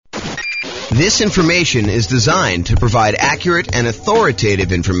This information is designed to provide accurate and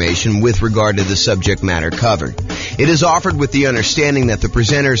authoritative information with regard to the subject matter covered. It is offered with the understanding that the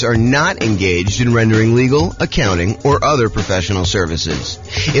presenters are not engaged in rendering legal, accounting, or other professional services.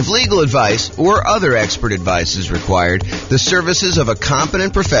 If legal advice or other expert advice is required, the services of a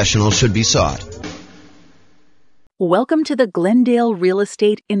competent professional should be sought. Welcome to the Glendale Real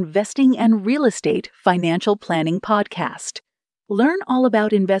Estate Investing and Real Estate Financial Planning Podcast. Learn all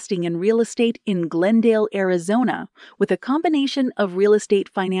about investing in real estate in Glendale, Arizona, with a combination of real estate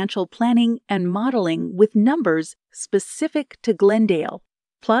financial planning and modeling with numbers specific to Glendale,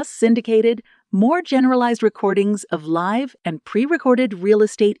 plus syndicated, more generalized recordings of live and pre-recorded real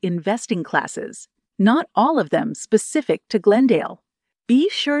estate investing classes, not all of them specific to Glendale. Be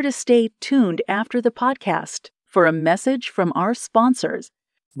sure to stay tuned after the podcast for a message from our sponsors.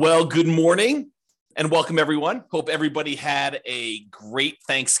 Well, good morning. And welcome, everyone. Hope everybody had a great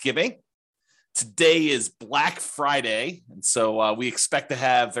Thanksgiving. Today is Black Friday, and so we expect to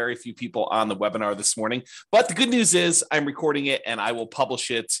have very few people on the webinar this morning. But the good news is I'm recording it, and I will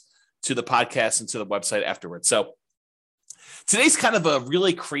publish it to the podcast and to the website afterwards. So today's kind of a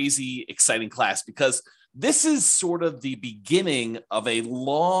really crazy, exciting class because this is sort of the beginning of a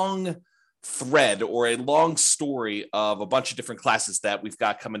long thread or a long story of a bunch of different classes that we've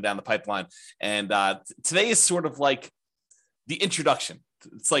got coming down the pipeline. And today is sort of like the introduction.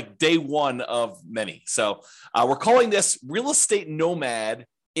 It's like day one of many. So we're calling this Real Estate Nomad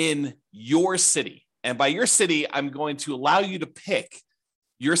in Your City. And by your city, I'm going to allow you to pick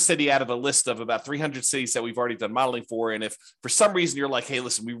your city out of a list of about 300 cities that we've already done modeling for. And if for some reason you're like, hey,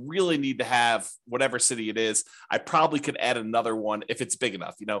 listen, we really need to have whatever city it is, I probably could add another one if it's big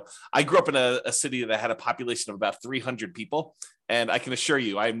enough. You know, I grew up in a city that had a population of about 300 people. And I can assure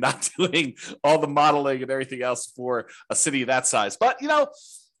you, I'm not doing all the modeling and everything else for a city that size. But, you know,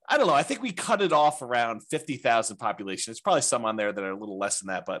 I don't know. I think we cut it off around 50,000 population. There's probably some on there that are a little less than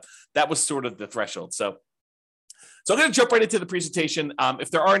that, but that was sort of the threshold. So I'm going to jump right into the presentation.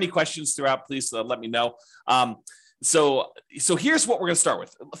 If there are any questions throughout, please let me know. So here's what we're going to start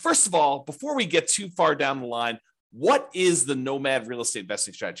with. First of all, before we get too far down the line, what is the Nomad real estate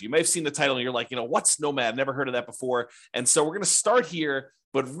investing strategy? You may have seen the title and you're like, you know, what's Nomad? Never heard of that before. And so we're going to start here,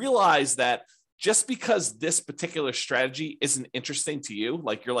 but realize that just because this particular strategy isn't interesting to you,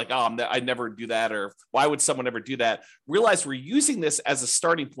 like you're like, oh, I'd never do that, or why would someone ever do that? Realize we're using this as a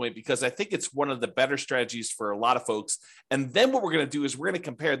starting point because I think it's one of the better strategies for a lot of folks. And then what we're going to do is we're going to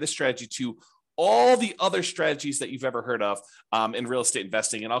compare this strategy to all the other strategies that you've ever heard of in real estate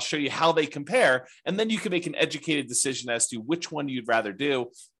investing. And I'll show you how they compare. And then you can make an educated decision as to which one you'd rather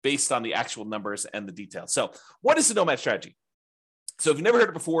do based on the actual numbers and the details. So what is the Nomad strategy? So if you've never heard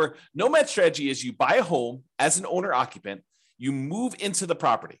it before, Nomad strategy is you buy a home as an owner occupant, you move into the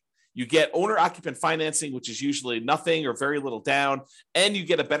property, you get owner occupant financing, which is usually nothing or very little down, and you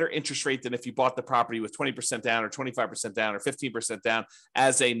get a better interest rate than if you bought the property with 20% down or 25% down or 15% down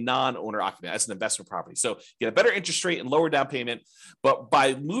as a non-owner occupant, as an investment property. So you get a better interest rate and lower down payment, but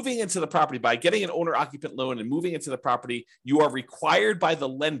by moving into the property, by getting an owner occupant loan and moving into the property, you are required by the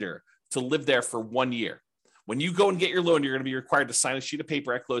lender to live there for 1 year. When you go and get your loan, you're going to be required to sign a sheet of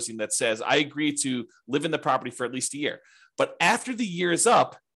paper at closing that says, I agree to live in the property for at least a year. But after the year is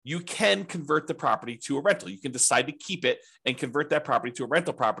up, you can convert the property to a rental. You can decide to keep it and convert that property to a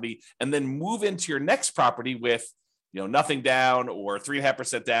rental property and then move into your next property with, you know, nothing down or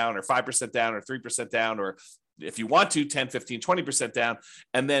 3.5% down or 5% down or 3% down, or if you want to, 10, 15, 20% down,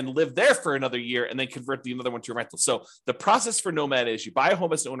 and then live there for another year and then convert the another one to a rental. So the process for Nomad is you buy a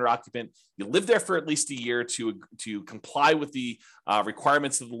home as an owner occupant, you live there for at least a year to comply with the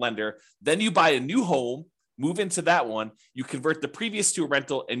requirements of the lender. Then you buy a new home, move into that one, you convert the previous to a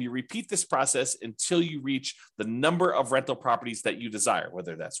rental, and you repeat this process until you reach the number of rental properties that you desire,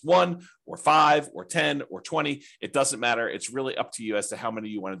 whether that's 1 or 5 or 10 or 20, it doesn't matter. It's really up to you as to how many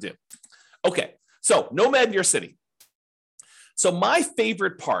you want to do. Okay. So Nomad in your city. So my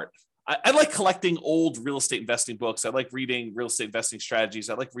favorite part, I like collecting old real estate investing books. I like reading real estate investing strategies.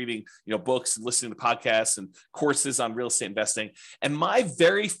 I like reading, books and listening to podcasts and courses on real estate investing. And my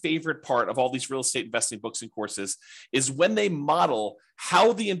very favorite part of all these real estate investing books and courses is when they model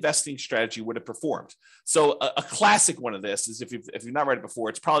how the investing strategy would have performed. So a classic one of this is if you've not read it before,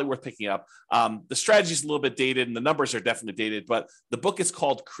 it's probably worth picking up. The strategy is a little bit dated and the numbers are definitely dated, but the book is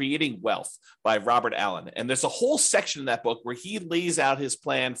called Creating Wealth by Robert Allen. And there's a whole section in that book where he lays out his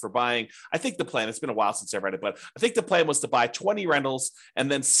plan for buying. I think the plan, it's been a while since I read it, but I think the plan was to buy 20 rentals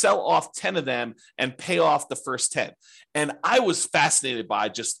and then sell off 10 of them and pay off the first 10. And I was fascinated by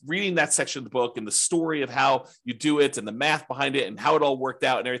just reading that section of the book and the story of how you do it and the math behind it and how it all worked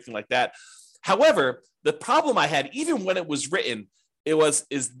out and everything like that. However, the problem I had, even when it was written,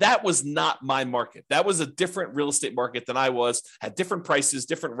 that was not my market. That was a different real estate market than I was, had different prices,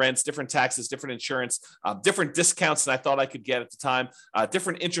 different rents, different taxes, different insurance, different discounts than I thought I could get at the time,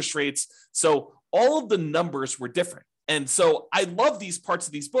 different interest rates. So all of the numbers were different. And so I love these parts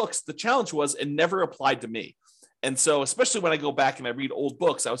of these books. The challenge was it never applied to me. And so, especially when I go back and I read old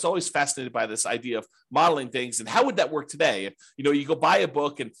books, I was always fascinated by this idea of modeling things and how would that work today? If, you go buy a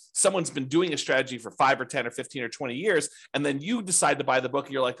book and someone's been doing a strategy for 5 or 10 or 15 or 20 years, and then you decide to buy the book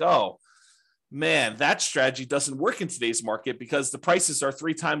and you're like, oh, man, that strategy doesn't work in today's market because the prices are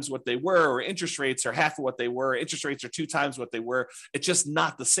 3 times what they were, or interest rates are half of what they were. Interest rates are 2 times what they were. It's just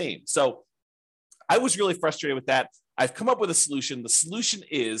not the same. So I was really frustrated with that. I've come up with a solution. The solution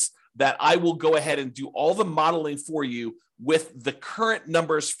is that I will go ahead and do all the modeling for you with the current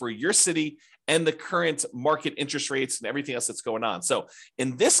numbers for your city and the current market interest rates and everything else that's going on. So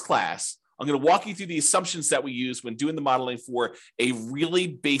in this class, I'm going to walk you through the assumptions that we use when doing the modeling for a really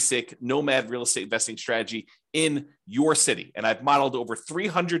basic nomad real estate investing strategy in your city. And I've modeled over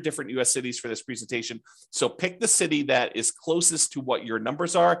 300 different US cities for this presentation. So pick the city that is closest to what your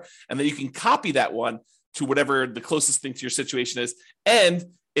numbers are, and then you can copy that one to whatever the closest thing to your situation is. And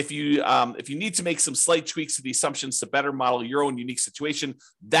if you need to make some slight tweaks to the assumptions to better model your own unique situation,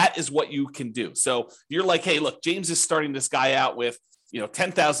 that is what you can do. So you're like, hey, look, James is starting this guy out with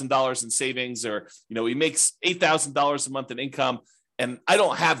 $10,000 in savings, or he makes $8,000 a month in income, and I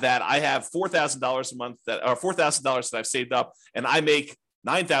don't have that. I have $4,000 a month or $4,000 that I've saved up, and I make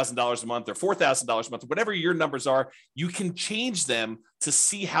 $9,000 a month or $4,000 a month, whatever your numbers are. You can change them to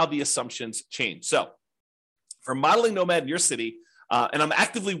see how the assumptions change. So for modeling Nomad in your city, and I'm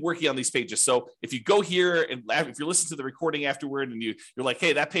actively working on these pages. So if you go here and if you're listening to the recording afterward and you're like,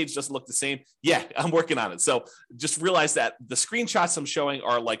 hey, that page doesn't look the same. Yeah, I'm working on it. So just realize that the screenshots I'm showing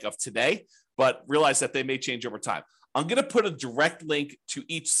are like of today, but realize that they may change over time. I'm going to put a direct link to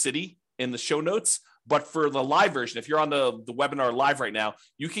each city in the show notes. But for the live version, if you're on the webinar live right now,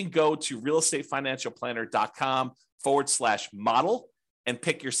 you can go to realestatefinancialplanner.com/model. and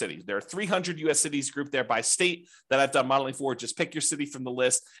pick your city. There are 300 US cities grouped there by state that I've done modeling for. Just pick your city from the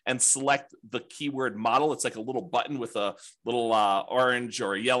list and select the keyword model. It's like a little button with a little orange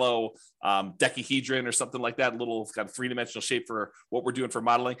or yellow decahedron or something like that, a little kind of 3-dimensional shape for what we're doing for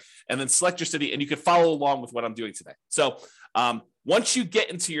modeling. And then select your city, and you can follow along with what I'm doing today. So once you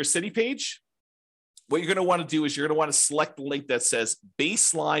get into your city page, what you're going to want to do is you're going to want to select the link that says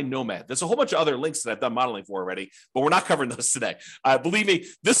Baseline Nomad. There's a whole bunch of other links that I've done modeling for already, but we're not covering those today. Believe me,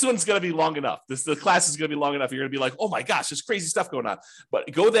 this one's going to be long enough. The class is going to be long enough. You're going to be like, oh my gosh, there's crazy stuff going on. But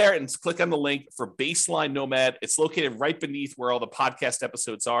go there and click on the link for Baseline Nomad. It's located right beneath where all the podcast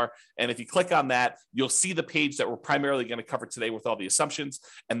episodes are. And if you click on that, you'll see the page that we're primarily going to cover today with all the assumptions.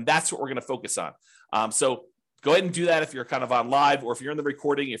 And that's what we're going to focus on. So go ahead and do that if you're kind of on live, or if you're in the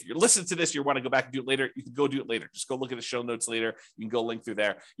recording. If you're listening to this, you want to go back and do it later, you can go do it later. Just go look at the show notes later. You can go link through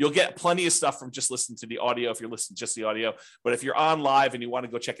there. You'll get plenty of stuff from just listening to the audio if you're listening to just the audio. But if you're on live and you want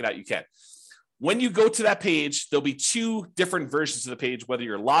to go check it out, you can. When you go to that page, there'll be 2 different versions of the page, whether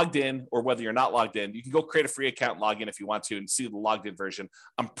you're logged in or whether you're not logged in. You can go create a free account and log in if you want to and see the logged in version.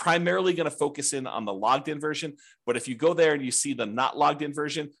 I'm primarily going to focus in on the logged in version, but if you go there and you see the not logged in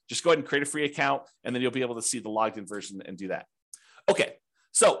version, just go ahead and create a free account, and then you'll be able to see the logged in version and do that. Okay,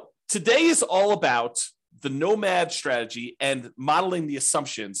 so today is all about the Nomad strategy and modeling the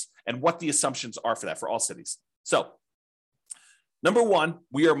assumptions and what the assumptions are for that for all cities. So number 1,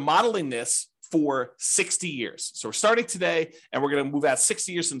 we are modeling this for 60 years. So we're starting today, and we're going to move out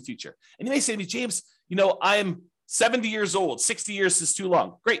 60 years in the future. And you may say to me, James, I'm 70 years old. 60 years is too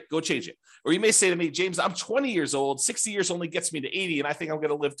long. Great, go change it. Or you may say to me, James, I'm 20 years old. 60 years only gets me to 80, and I think I'm going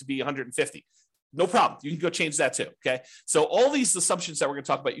to live to be 150. No problem. You can go change that too, okay? So all these assumptions that we're going to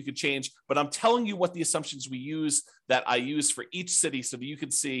talk about, you can change, but I'm telling you what the assumptions we use that I use for each city so that you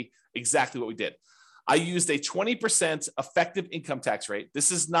can see exactly what we did. I used a 20% effective income tax rate.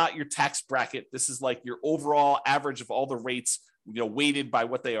 This is not your tax bracket. This is like your overall average of all the rates, weighted by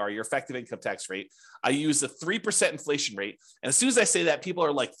what they are, your effective income tax rate. I used a 3% inflation rate. And as soon as I say that, people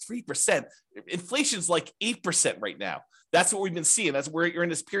are like, 3%? Inflation's like 8% right now. That's what we've been seeing. That's where you're in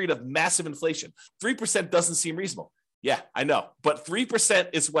this period of massive inflation. 3% doesn't seem reasonable. Yeah, I know. But 3%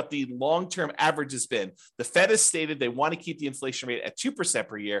 is what the long-term average has been. The Fed has stated they want to keep the inflation rate at 2%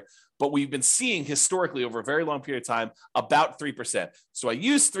 per year, but we've been seeing historically over a very long period of time about 3%. So I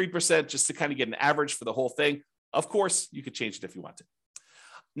used 3% just to kind of get an average for the whole thing. Of course, you could change it if you want to.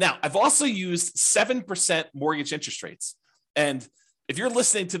 Now, I've also used 7% mortgage interest rates. And if you're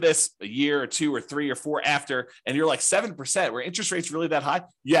listening to this a year or 2 or 3 or 4 after, and you're like 7%, were interest rates really that high?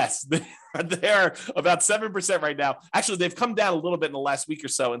 Yes, they're about 7% right now. Actually, they've come down a little bit in the last week or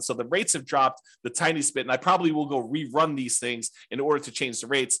so. And so the rates have dropped the tiniest bit. And I probably will go rerun these things in order to change the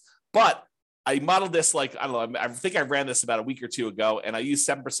rates. But I modeled this like, I don't know, I think I ran this about a week or 2 ago, and I used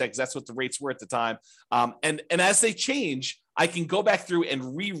 7% because that's what the rates were at the time. And as they change, I can go back through and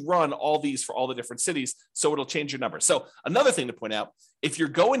rerun all these for all the different cities, so it'll change your number. So another thing to point out, if you're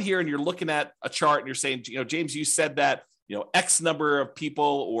going here and you're looking at a chart and you're saying, James, you said that, X number of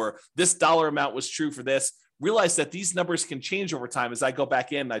people or this dollar amount was true for this, realize that these numbers can change over time as I go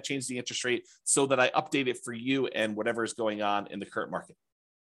back in and I change the interest rate so that I update it for you and whatever is going on in the current market.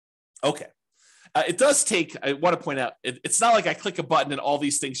 Okay. It does take, I want to point out, it's not like I click a button and all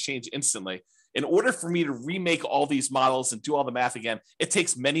these things change instantly. In order for me to remake all these models and do all the math again, it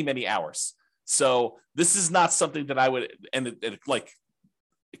takes many, many hours. So this is not something that I would, and it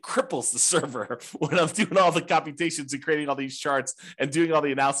cripples the server when I'm doing all the computations and creating all these charts and doing all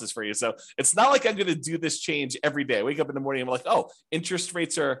the analysis for you. So it's not like I'm going to do this change every day. I wake up in the morning and I'm like, oh, interest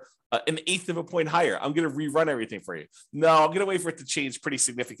rates are an eighth of a point higher. I'm going to rerun everything for you. No, I'm going to wait for it to change pretty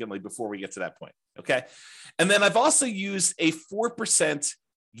significantly before we get to that point. Okay. And then I've also used a 4%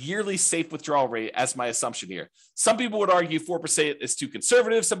 yearly safe withdrawal rate as my assumption here. Some people would argue 4% is too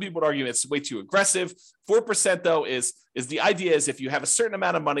conservative. Some people would argue it's way too aggressive. 4% though is the idea is if you have a certain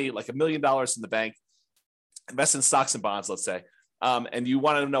amount of money, like $1 million in the bank, invest in stocks and bonds, let's say, and you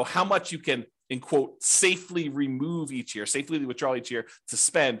want to know how much you can, in quote, safely remove each year, safely withdraw each year to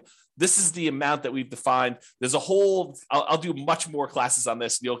spend. This is the amount that we've defined. There's a whole, I'll do much more classes on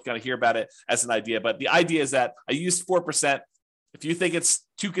this and you'll kind of hear about it as an idea. But the idea is that I used 4%. If you think it's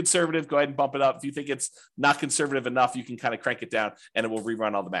too conservative, go ahead and bump it up. If you think it's not conservative enough, you can kind of crank it down and it will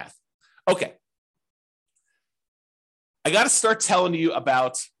rerun all the math. Okay. I got to start telling you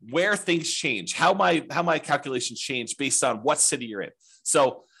about where things change, how my calculations change based on what city you're in.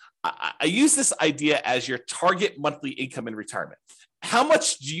 So I use this idea as your target monthly income in retirement. How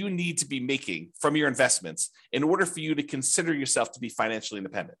much do you need to be making from your investments in order for you to consider yourself to be financially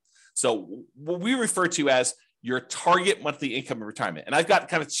independent? So what we refer to as your target monthly income in retirement. And I've got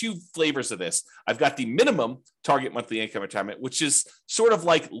kind of 2 flavors of this. I've got the minimum target monthly income retirement, which is sort of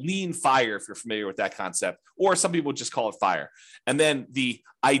like lean fire, if you're familiar with that concept, or some people just call it fire. And then the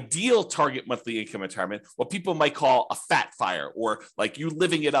ideal target monthly income retirement, what people might call a fat fire, or like you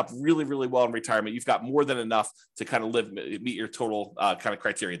living it up really, really well in retirement. You've got more than enough to kind of meet your total kind of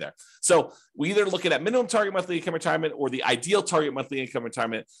criteria there. So we either looking at minimum target monthly income retirement or the ideal target monthly income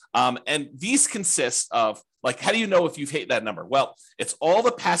retirement. And these consist of, like, how do you know if you've hit that number? Well, it's all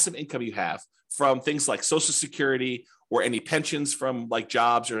the passive income you have from things like Social Security or any pensions from like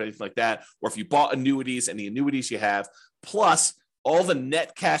jobs or anything like that, or if you bought annuities, any annuities you have, plus all the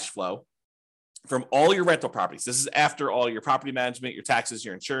net cash flow from all your rental properties. This is after all your property management, your taxes,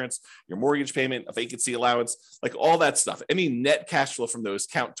 your insurance, your mortgage payment, a vacancy allowance, like all that stuff. Any net cash flow from those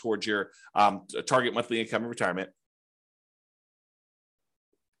count towards your target monthly income in retirement.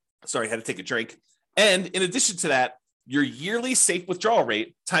 Sorry, I had to take a drink. And in addition to that, your yearly safe withdrawal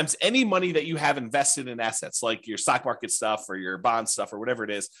rate times any money that you have invested in assets, like your stock market stuff or your bond stuff or whatever it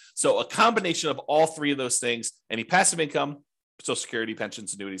is. So a combination of all 3 of those things, any passive income, Social Security,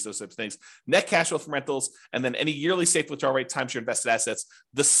 pensions, annuities, those types of things, net cash flow from rentals, and then any yearly safe withdrawal rate times your invested assets.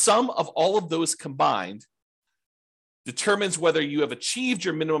 The sum of all of those combined determines whether you have achieved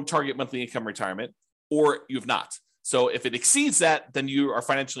your minimum target monthly income retirement or you have not. So if it exceeds that, then you are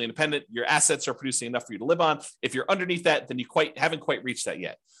financially independent. Your assets are producing enough for you to live on. If you're underneath that, then you haven't quite reached that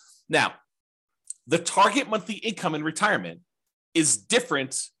yet. Now, the target monthly income in retirement is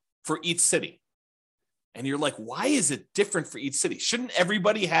different for each city. And you're like, why is it different for each city? Shouldn't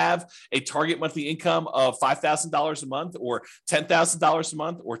everybody have a target monthly income of $5,000 a month or $10,000 a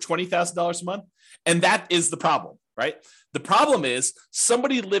month or $20,000 a month? And that is the problem, right? The problem is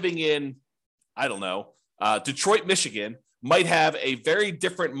somebody living in, I don't know, Detroit, Michigan might have a very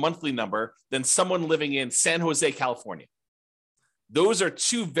different monthly number than someone living in San Jose, California. Those are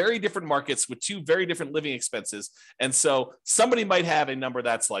 2 very different markets with 2 very different living expenses. And so somebody might have a number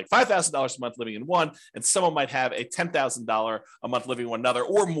that's like $5,000 a month living in one, and someone might have a $10,000 a month living in another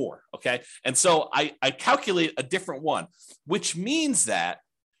or more. Okay. And so I calculate a different one, which means that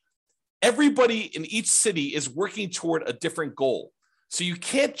everybody in each city is working toward a different goal. So you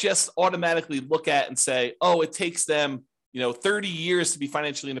can't just automatically look at and say, oh, it takes them 30 years to be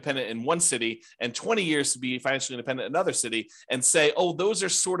financially independent in one city and 20 years to be financially independent in another city and say, oh, those are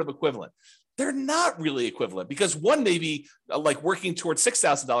sort of equivalent. they're not really equivalent, because one may be like working towards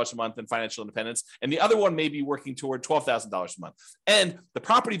 $6,000 a month in financial independence, and the other one may be working toward $12,000 a month. And the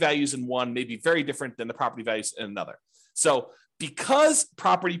property values in one may be very different than the property values in another. So because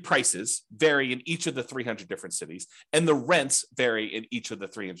property prices vary in each of the 300 different cities, and the rents vary in each of the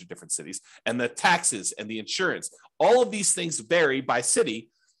 300 different cities, and the taxes and the insurance, all of these things vary by city,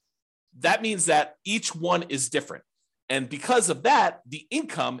 that means that each one is different. And because of that, the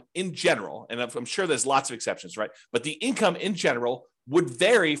income in general, and I'm sure there's lots of exceptions, right? But the income in general would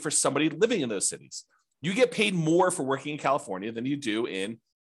vary for somebody living in those cities. You get paid more for working in California than you do in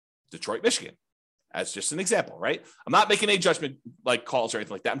Detroit, Michigan, as just an example, right? I'm not making any judgment like calls or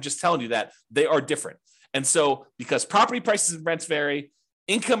anything like that. I'm just telling you that they are different. And so because property prices and rents vary,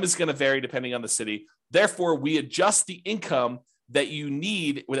 income is going to vary depending on the city. Therefore, we adjust the income that you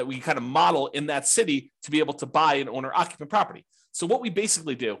need, or that we kind of model in that city to be able to buy an owner-occupant property. So what we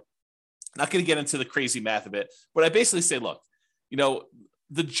basically do, not going to get into the crazy math of it, but I basically say, look,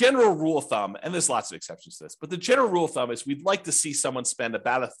 the general rule of thumb, and there's lots of exceptions to this, but the general rule of thumb is we'd like to see someone spend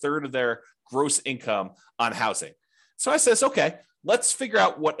about a third of their gross income on housing. So I says, okay, let's figure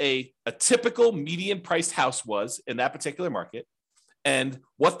out what a typical median priced house was in that particular market, and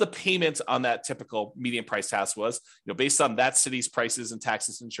what the payment on that typical median priced house was, based on that city's prices and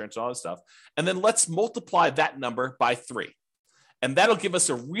taxes, insurance, and all that stuff. And then let's multiply that number by 3. And that'll give us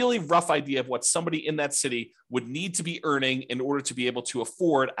a really rough idea of what somebody in that city would need to be earning in order to be able to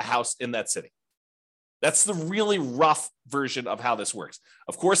afford a house in that city. That's the really rough version of how this works.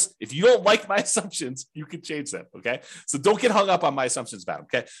 Of course, if you don't like my assumptions, you can change them, okay? So don't get hung up on my assumptions about them,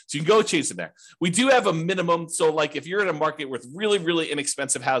 okay? So you can go change them there. We do have a minimum. So like if you're in a market with really, really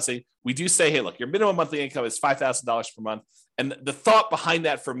inexpensive housing, we do say, hey, look, your minimum monthly income is $5,000 per month. And the thought behind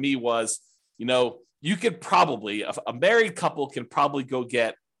that for me was, you could probably, a married couple can probably go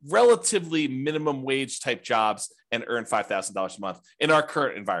get relatively minimum wage type jobs and earn $5,000 a month in our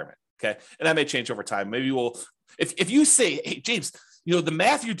current environment. Okay. And that may change over time. Maybe if you say, hey, James, the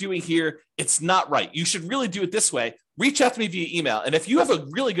math you're doing here, it's not right. You should really do it this way. Reach out to me via email. And if you have a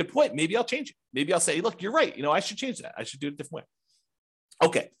really good point, maybe I'll change it. Maybe I'll say, look, you're right. I should change that. I should do it a different way.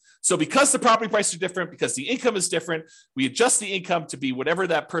 Okay. So because the property prices are different, because the income is different, we adjust the income to be whatever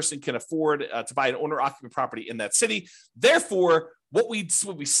that person can afford to buy an owner-occupant property in that city. Therefore, what we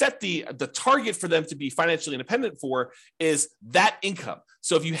set the target for them to be financially independent for is that income.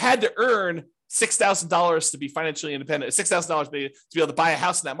 So if you had to earn $6,000 to be financially independent, $6,000 to be able to buy a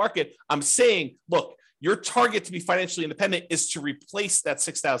house in that market, I'm saying, look, your target to be financially independent is to replace that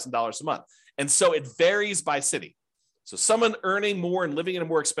 $6,000 a month. And so it varies by city. So someone earning more and living in a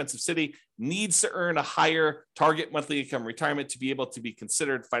more expensive city needs to earn a higher target monthly income retirement to be able to be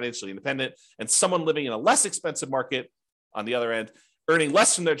considered financially independent. And someone living in a less expensive market, on the other end, earning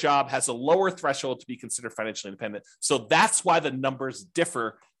less from their job, has a lower threshold to be considered financially independent. So that's why the numbers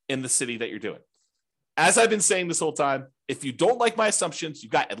differ in the city that you're doing. As I've been saying this whole time, if you don't like my assumptions,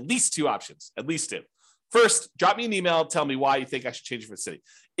 you've got at least 2 options, at least 2. First, drop me an email, tell me why you think I should change it for the city.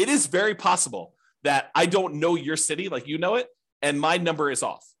 It is very possible that I don't know your city like you know it, and my number is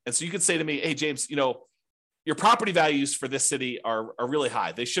off. And so you could say to me, hey, James, your property values for this city are really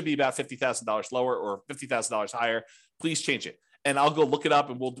high. They should be about $50,000 lower or $50,000 higher. Please change it. And I'll go look it up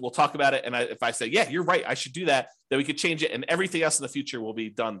and we'll talk about it. And if I say, yeah, you're right, I should do that, then we could change it. And everything else in the future will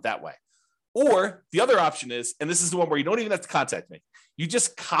be done that way. Or the other option is, and this is the one where you don't even have to contact me. You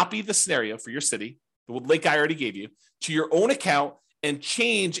just copy the scenario for your city, the link I already gave you, to your own account and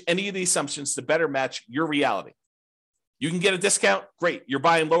change any of the assumptions to better match your reality. You can get a discount. Great. You're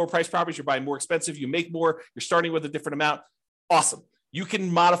buying lower price properties. You're buying more expensive. You make more. You're starting with a different amount. Awesome. You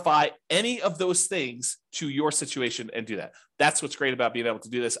can modify any of those things to your situation and do that. That's what's great about being able to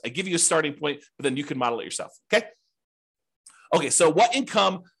do this. I give you a starting point, but then you can model it yourself. Okay. So what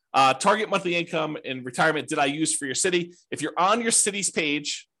income, target monthly income in retirement did I use for your city? If you're on your city's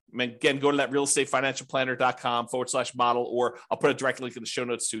page, again, go to that realestatefinancialplanner.com/model, or I'll put a direct link in the show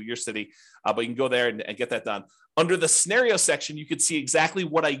notes to your city, but you can go there and get that done. Under the scenario section, you can see exactly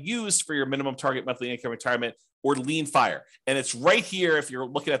what I used for your minimum target monthly income retirement or lean fire. And it's right here. If you're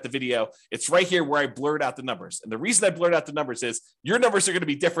looking at the video, it's right here where I blurred out the numbers. And the reason I blurred out the numbers is your numbers are going to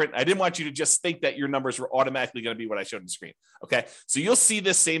be different. I didn't want you to just think that your numbers were automatically going to be what I showed on the screen. Okay. So you'll see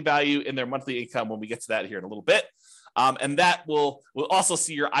this same value in their monthly income when we get to that here in a little bit. And that we'll also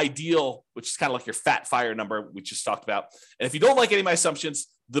see your ideal, which is kind of like your fat fire number we just talked about. And if you don't like any of my assumptions,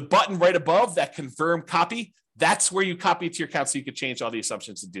 the button right above that confirm copy, that's where you copy it to your account so you can change all the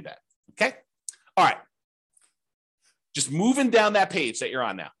assumptions and do that. Okay. All right. Just moving down that page that you're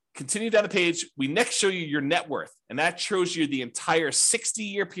on now. Continue down the page. We next show you your net worth, and that shows you the entire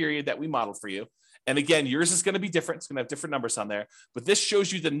 60-year period that we modeled for you. And again, yours is going to be different. It's going to have different numbers on there, but this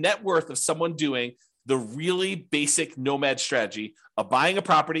shows you the net worth of someone doing the really basic Nomad strategy of buying a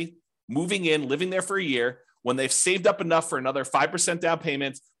property, moving in, living there for a year. When they've saved up enough for another 5% down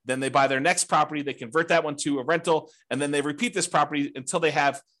payment, then they buy their next property, they convert that one to a rental, and then they repeat this property until they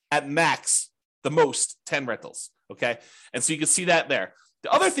have at max the most 10 rentals. Okay. And so you can see that there.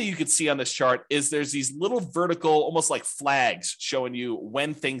 The other thing you can see on this chart is there's these little vertical, almost like flags showing you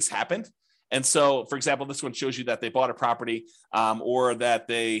when things happened. And so, for example, this one shows you that they bought a property or that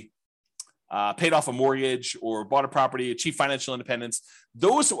they paid off a mortgage or bought a property, achieved financial independence.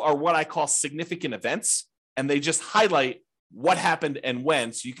 Those are what I call significant events. And they just highlight what happened and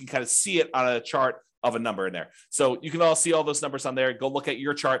when. So you can kind of see it on a chart of a number in there. So you can all see all those numbers on there. Go look at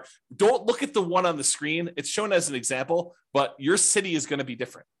your chart. Don't look at the one on the screen. It's shown as an example, but your city is going to be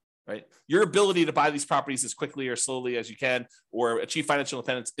different, right? Your ability to buy these properties as quickly or slowly as you can or achieve financial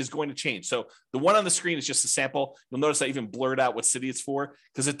independence is going to change. So the one on the screen is just a sample. You'll notice I even blurred out what city it's for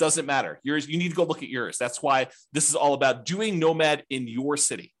because it doesn't matter. Yours, you need to go look at yours. That's why this is all about doing Nomad in your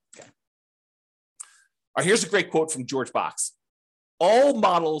city. Okay. All right, here's a great quote from George Box. All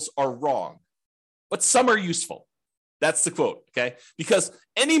models are wrong, but some are useful. That's the quote, okay? Because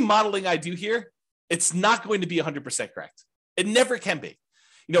any modeling I do here, it's not going to be 100% correct. It never can be.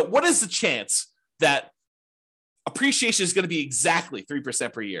 You know, what is the chance that appreciation is going to be exactly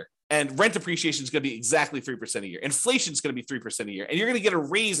 3% per year and rent appreciation is going to be exactly 3% a year? Inflation is going to be 3% a year, and you're going to get a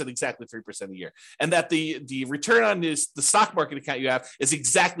raise at exactly 3% a year. And that the return on the stock market account you have is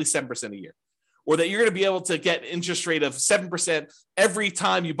exactly 7% a year. Or that you're going to be able to get interest rate of 7% every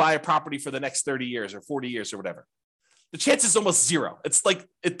time you buy a property for the next 30 years or 40 years or whatever. The chance is almost zero. It's like,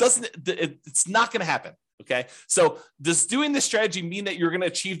 it's not going to happen. Okay. So does doing this strategy mean that you're going to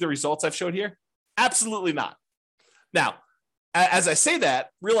achieve the results I've showed here? Absolutely not. Now, as I say that,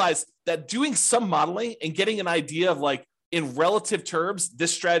 realize that doing some modeling and getting an idea of like, in relative terms,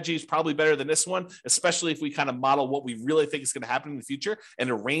 this strategy is probably better than this one, especially if we kind of model what we really think is going to happen in the future and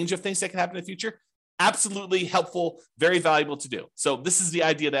a range of things that can happen in the future. Absolutely helpful, very valuable to do. So this is the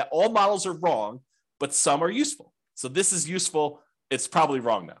idea that all models are wrong, but some are useful. So this is useful. It's probably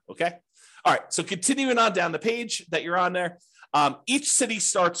wrong now. Okay. All right. So continuing on down the page that you're on there, each city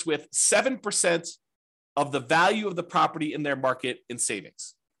starts with 7% of the value of the property in their market in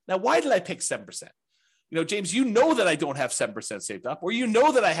savings. Now, why did I pick 7%? You know, James, you know that I don't have 7% saved up, or you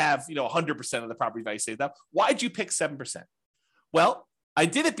know that I have, 100% of the property value saved up. Why'd you pick 7%? Well, I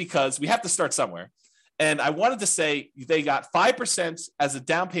did it because we have to start somewhere. And I wanted to say they got 5% as a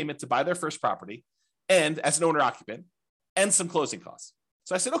down payment to buy their first property and as an owner occupant and some closing costs.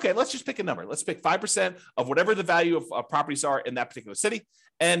 So I said, okay, let's just pick a number. Let's pick 5% of whatever the value of properties are in that particular city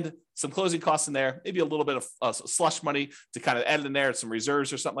and some closing costs in there, maybe a little bit of slush money to kind of add in there, some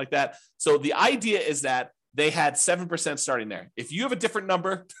reserves or something like that. So the idea is that they had 7% starting there. If you have a different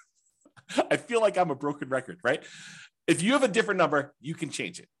number, I feel like I'm a broken record, right? If you have a different number, you can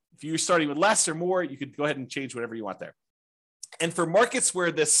change it. If you're starting with less or more, you could go ahead and change whatever you want there. And for markets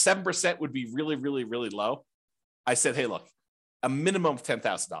where this 7% would be really, really, really low, I said, hey, look, a minimum of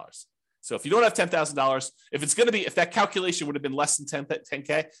 $10,000. So if you don't have $10,000, if that calculation would have been less than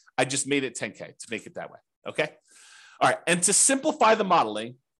 10K, I just made it 10K to make it that way. Okay. All right. And to simplify the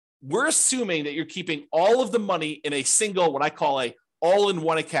modeling, we're assuming that you're keeping all of the money in a single, what I call a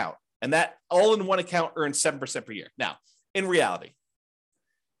all-in-one account. And that all-in-one account earns 7% per year. Now, in reality,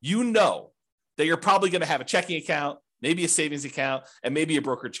 you know that you're probably going to have a checking account, maybe a savings account, and maybe a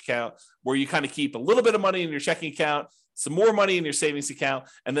brokerage account where you kind of keep a little bit of money in your checking account, some more money in your savings account,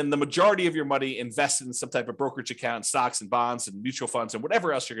 and then the majority of your money invested in some type of brokerage account, stocks and bonds and mutual funds and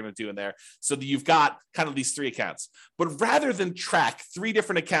whatever else you're going to do in there, so that you've got kind of these three accounts. But rather than track three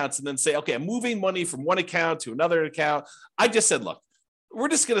different accounts and then say, okay, I'm moving money from one account to another account, I just said, look, we're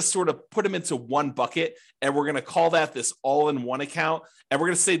just going to sort of put them into one bucket, and we're going to call that this all-in-one account, and we're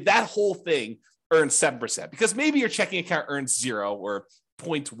going to say that whole thing earns 7%, because maybe your checking account earns 0 or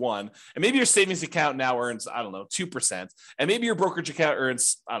 0.1, and maybe your savings account now earns, 2%, and maybe your brokerage account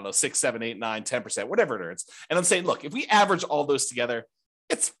earns, 6, 7, 8, 9, 10%, whatever it earns. And I'm saying, look, if we average all those together,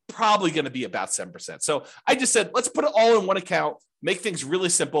 it's probably going to be about 7%. So I just said, let's put it all in one account, make things really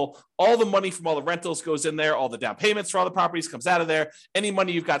simple. All the money from all the rentals goes in there. All the down payments for all the properties comes out of there. Any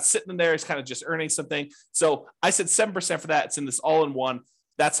money you've got sitting in there is kind of just earning something. So I said 7% for that. It's in this all in one.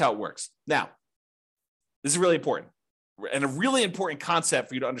 That's how it works. Now, this is really important, and a really important concept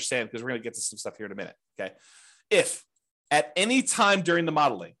for you to understand, because we're going to get to some stuff here in a minute. Okay. If at any time during the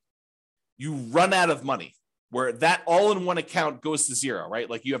modeling, you run out of money, where that all-in-one account goes to zero, right?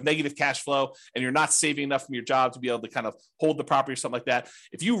 Like you have negative cash flow and you're not saving enough from your job to be able to kind of hold the property or something like that.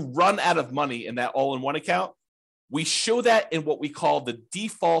 If you run out of money in that all-in-one account, we show that in what we call the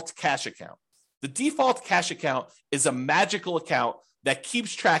default cash account. The default cash account is a magical account that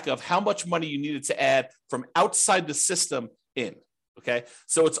keeps track of how much money you needed to add from outside the system in, okay?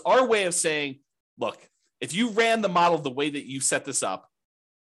 So it's our way of saying, look, if you ran the model the way that you set this up,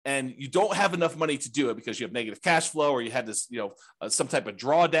 and you don't have enough money to do it because you have negative cash flow or you had this, some type of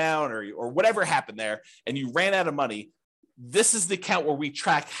drawdown or whatever happened there, and you ran out of money, this is the account where we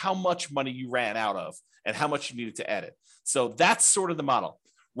track how much money you ran out of and how much you needed to add it. So that's sort of the model.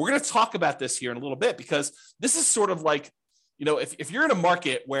 We're going to talk about this here in a little bit because this is sort of like, if you're in a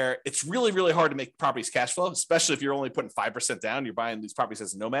market where it's really, really hard to make properties cash flow, especially if you're only putting 5% down, you're buying these properties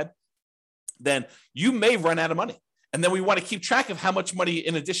as a Nomad, then you may run out of money. And then we want to keep track of how much money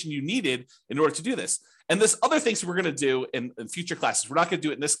in addition you needed in order to do this. And there's other things we're going to do in future classes. We're not going to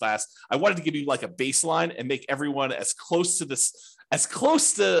do it in this class. I wanted to give you like a baseline and make everyone as close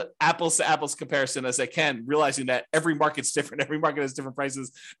to apples comparison as I can, realizing that every market's different. Every market has different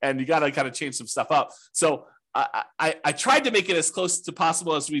prices and you got to kind of change some stuff up. So I tried to make it as close to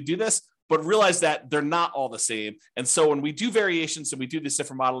possible as we do this, but realize that they're not all the same. And so when we do variations and we do this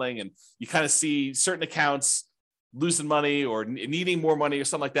different modeling and you kind of see certain accounts losing money or needing more money or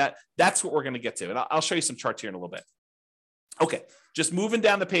something like that, that's what we're going to get to. And I'll show you some charts here in a little bit. Okay, just moving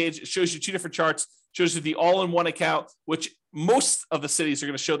down the page, it shows you two different charts, shows you the all-in-one account, which most of the cities are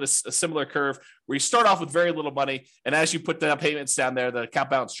going to show this a similar curve where you start off with very little money. And as you put down payments down there, the account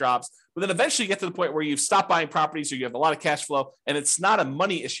balance drops. But then eventually you get to the point where you've stopped buying properties or you have a lot of cash flow and it's not a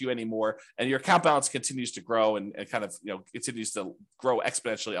money issue anymore. And your account balance continues to grow and kind of, continues to grow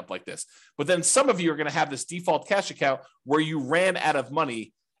exponentially up like this. But then some of you are going to have this default cash account where you ran out of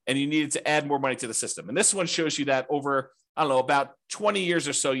money and you needed to add more money to the system. And this one shows you that over, about 20 years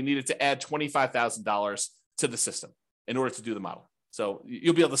or so, you needed to add $25,000 to the system in order to do the model. So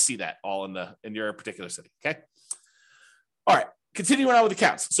you'll be able to see that all in your particular city. Okay. All right. Continuing on with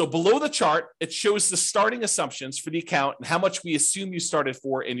accounts. So below the chart, it shows the starting assumptions for the account and how much we assume you started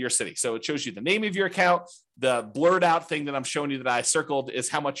for in your city. So it shows you the name of your account. The blurred out thing that I'm showing you that I circled is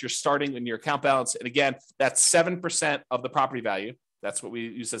how much you're starting in your account balance. And again, that's 7% of the property value. That's what we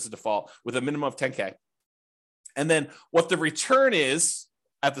use as a default with a minimum of 10K. And then what the return is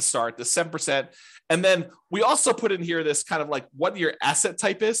at the start, the 7%. And then we also put in here this kind of like what your asset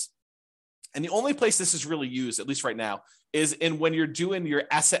type is. And the only place this is really used, at least right now, is in when you're doing your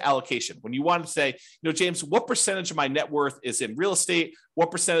asset allocation. When you want to say, James, what percentage of my net worth is in real estate?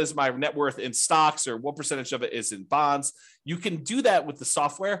 What percentage of my net worth in stocks? Or what percentage of it is in bonds? You can do that with the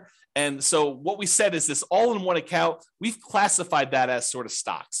software. And so what we said is this all-in-one account, we've classified that as sort of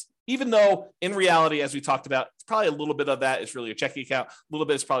stocks. Even though in reality, as we talked about, it's probably a little bit of that is really your checking account, a little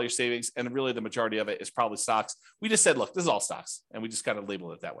bit is probably your savings, and really the majority of it is probably stocks. We just said, look, this is all stocks, and we just kind of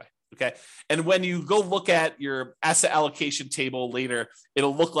labeled it that way, okay? And when you go look at your asset allocation table later,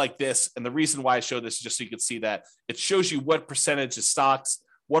 it'll look like this, and the reason why I show this is just so you can see that it shows you what percentage is stocks,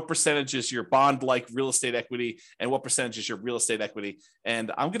 what percentage is your bond-like real estate equity, and what percentage is your real estate equity.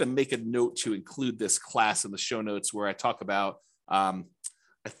 And I'm going to make a note to include this class in the show notes where I talk about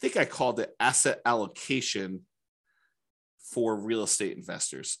I think I called it asset allocation for real estate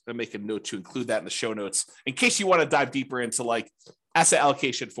investors. I make a note to include that in the show notes in case you want to dive deeper into like asset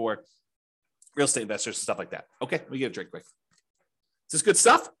allocation for real estate investors and stuff like that. Okay, let me get a drink quick. Is this good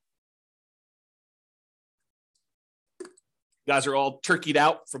stuff? You guys are all turkeyed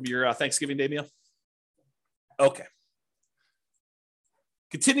out from your Thanksgiving Day meal? Okay.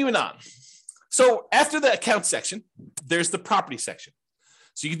 Continuing on. So after the account section, there's the property section.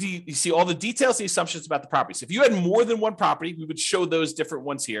 So you see all the details and the assumptions about the property. So if you had more than one property, we would show those different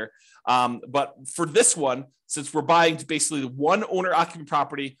ones here. But for this one, since we're buying basically one owner-occupant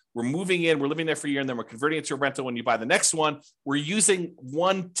property, we're moving in, we're living there for a year, and then we're converting it to a rental when you buy the next one, we're using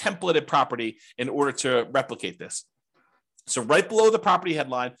one templated property in order to replicate this. So right below the property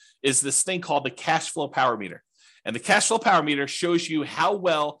headline is this thing called the cash flow power meter. And the cash flow power meter shows you how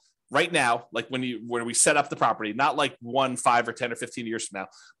well right now, like when we set up the property, not like 1, 5, or 10 or 15 years from now,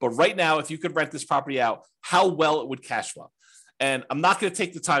 but right now, if you could rent this property out, how well it would cash flow. And I'm not going to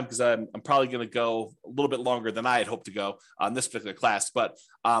take the time because I'm probably going to go a little bit longer than I had hoped to go on this particular class. But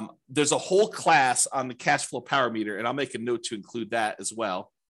there's a whole class on the cash flow power meter, and I'll make a note to include that as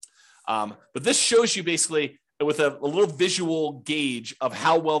well. But this shows you basically with a little visual gauge of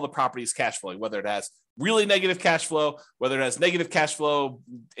how well the property is cash flowing, whether it has really negative cash flow, whether it has negative cash flow,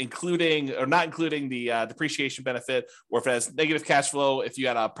 including or not including the depreciation benefit, or if it has negative cash flow if you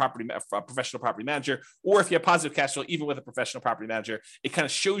had a professional property manager, or if you have positive cash flow even with a professional property manager. It kind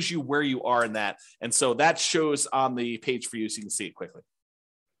of shows you where you are in that. And so that shows on the page for you so you can see it quickly.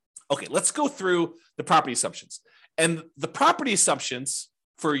 Okay, let's go through the property assumptions. And the property assumptions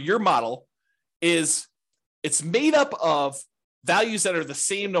for your model is it's made up of values that are the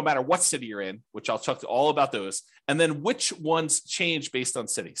same no matter what city you're in, which I'll talk all about those, and then which ones change based on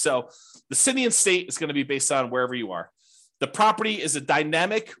city. So the city and state is going to be based on wherever you are. The property is a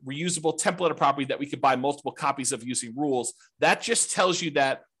dynamic, reusable template of property that we could buy multiple copies of using rules. That just tells you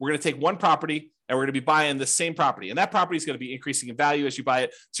that we're going to take one property and we're going to be buying the same property. And that property is going to be increasing in value as you buy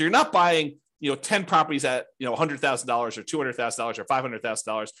it. So you're not buying 10 properties at, $100,000 or $200,000 or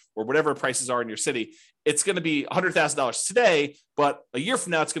 $500,000 or whatever prices are in your city. It's going to be $100,000 today, but a year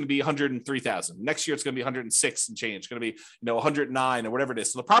from now, it's going to be $103,000. Next year, it's going to be 106 and change. It's going to be, 109 or whatever it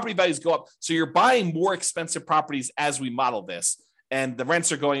is. So the property values go up. So you're buying more expensive properties as we model this, and the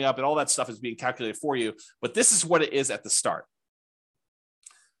rents are going up and all that stuff is being calculated for you. But this is what it is at the start.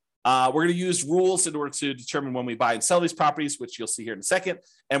 We're going to use rules in order to determine when we buy and sell these properties, which you'll see here in a second.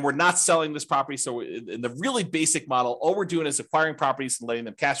 And we're not selling this property. So in the really basic model, all we're doing is acquiring properties and letting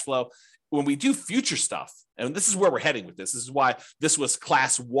them cash flow. When we do future stuff, and this is where we're heading with this, this is why this was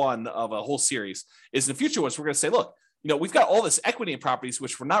class one of a whole series, is in the future ones, we're going to say, look, we've got all this equity in properties,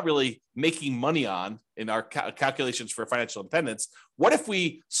 which we're not really making money on in our calculations for financial independence. What if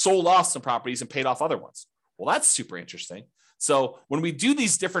we sold off some properties and paid off other ones? Well, that's super interesting. So when we do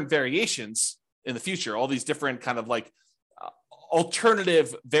these different variations in the future, all these different kind of like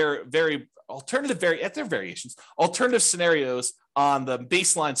alternative scenarios on the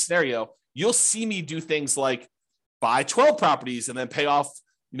baseline scenario, you'll see me do things like buy 12 properties and then pay off,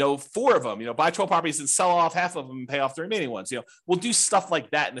 4 of them, buy 12 properties and sell off half of them and pay off the remaining ones. We'll do stuff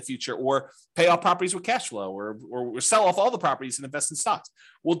like that in the future, or pay off properties with cash flow, or sell off all the properties and invest in stocks.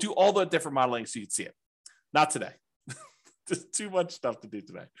 We'll do all the different modeling so you can see it. Not today. Just too much stuff to do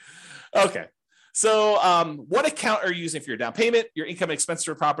today. Okay. So what account are you using for your down payment, your income and expense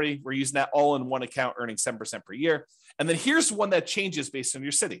for property? We're using that all in one account, earning 7% per year. And then here's one that changes based on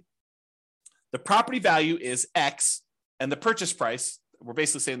your city. The property value is X, and the purchase price, we're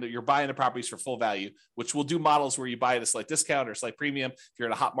basically saying that you're buying the properties for full value, which we'll do models where you buy at a slight discount or a slight premium if you're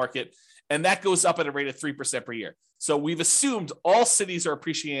in a hot market. And that goes up at a rate of 3% per year. So we've assumed all cities are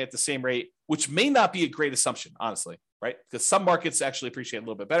appreciating at the same rate, which may not be a great assumption, honestly, right? Because some markets actually appreciate a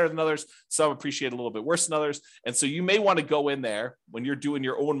little bit better than others. Some appreciate a little bit worse than others. And so you may want to go in there when you're doing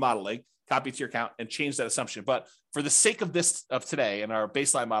your own modeling, copy it to your account and change that assumption. But for the sake of today and our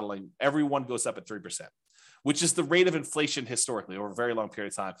baseline modeling, everyone goes up at 3%. Which is the rate of inflation historically over a very long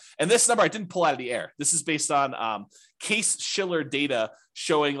period of time. And this number I didn't pull out of the air. This is based on Case-Shiller data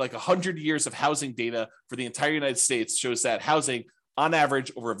showing like 100 years of housing data for the entire United States shows that housing on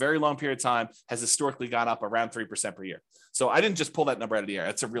average over a very long period of time has historically gone up around 3% per year. So I didn't just pull that number out of the air.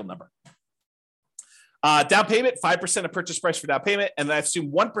 That's a real number. Down payment, 5% of purchase price for down payment. And then I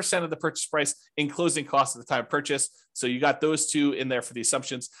assume 1% of the purchase price in closing costs at the time of purchase. So you got those two in there for the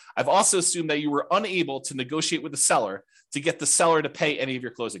assumptions. I've also assumed that you were unable to negotiate with the seller to get the seller to pay any of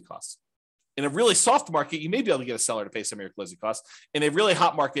your closing costs. In a really soft market, you may be able to get a seller to pay some of your closing costs. In a really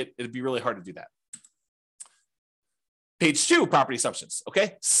hot market, it'd be really hard to do that. Page 2, property assumptions.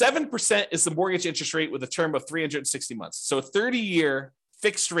 Okay. 7% is the mortgage interest rate with a term of 360 months. So a 30-year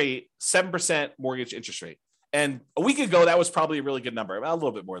fixed rate, 7% mortgage interest rate. And a week ago, that was probably a really good number, a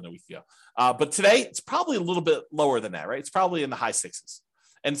little bit more than a week ago. But today, it's probably a little bit lower than that, right? It's probably in the high 6s.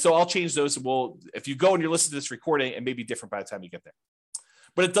 And so I'll change those. And if you go and you're listening to this recording, it may be different by the time you get there.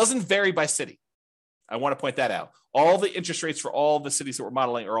 But it doesn't vary by city. I want to point that out. All the interest rates for all the cities that we're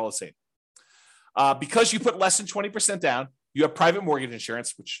modeling are all the same. Because you put less than 20% down, you have private mortgage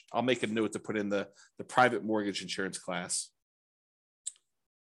insurance, which I'll make a note to put in the private mortgage insurance class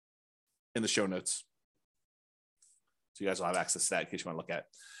in the show notes. So you guys will have access to that in case you want to look at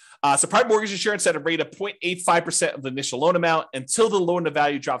it. So private mortgage insurance at a rate of 0.85% of the initial loan amount until the loan to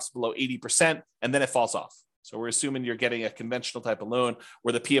value drops below 80%, and then it falls off. So we're assuming you're getting a conventional type of loan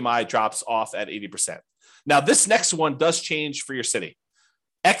where the PMI drops off at 80%. Now, this next one does change for your city.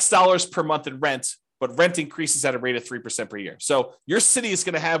 X dollars per month in rent, but rent increases at a rate of 3% per year. So your city is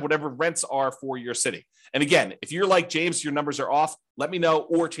going to have whatever rents are for your city. And again, if you're like James, your numbers are off, let me know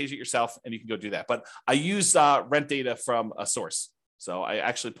or change it yourself and you can go do that. But I use rent data from a source. So I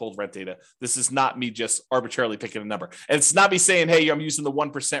actually pulled rent data. This is not me just arbitrarily picking a number. And it's not me saying, hey, I'm using the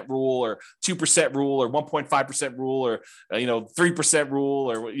 1% rule or 2% rule or 1.5% rule or 3%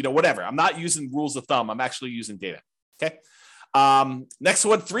 rule or whatever. I'm not using rules of thumb. I'm actually using data. Okay. Next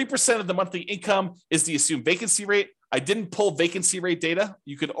one, 3% of the monthly income is the assumed vacancy rate. I didn't pull vacancy rate data.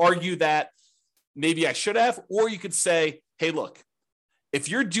 You could argue that maybe I should have, or you could say, hey, look, if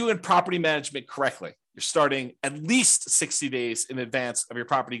you're doing property management correctly, you're starting at least 60 days in advance of your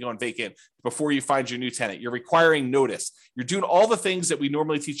property going vacant before you find your new tenant. You're requiring notice. You're doing all the things that we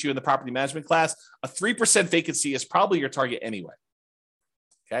normally teach you in the property management class. A 3% vacancy is probably your target anyway.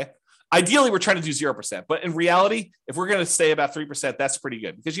 Okay. Ideally, we're trying to do 0%, but in reality, if we're going to stay about 3%, that's pretty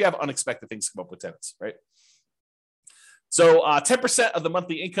good because you have unexpected things come up with tenants, right? So 10% of the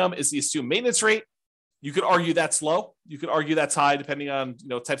monthly income is the assumed maintenance rate. You could argue that's low. You could argue that's high depending on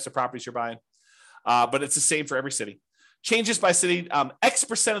types of properties you're buying. But it's the same for every city. Changes by city,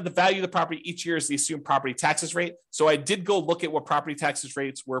 X% of the value of the property each year is the assumed property taxes rate. So I did go look at what property taxes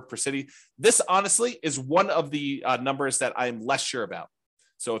rates were per city. This honestly is one of the numbers that I'm less sure about.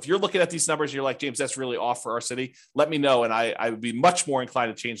 So if you're looking at these numbers, you're like, James, that's really off for our city. Let me know. And I would be much more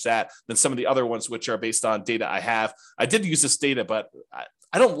inclined to change that than some of the other ones, which are based on data I have. I did use this data, but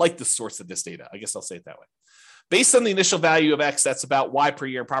I don't like the source of this data. I guess I'll say it that way. Based on the initial value of X, that's about Y per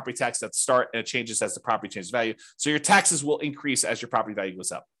year in property tax at the start, and it changes as the property changes value. So your taxes will increase as your property value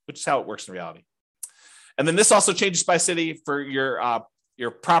goes up, which is how it works in reality. And then this also changes by city for your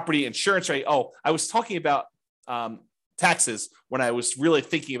property insurance rate. Oh, I was talking about taxes when I was really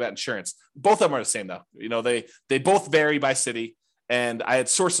thinking about insurance. Both of them are the same though. They both vary by city, and I had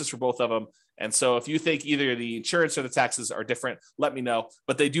sources for both of them. And so if you think either the insurance or the taxes are different, let me know.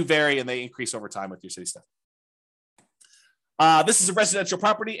 But they do vary and they increase over time with your city stuff. This is a residential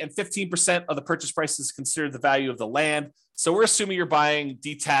property, and 15% of the purchase price is considered the value of the land. So we're assuming you're buying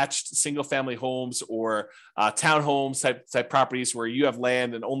detached single-family homes or townhomes type properties where you have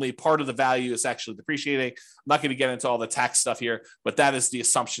land and only part of the value is actually depreciating. I'm not going to get into all the tax stuff here, but that is the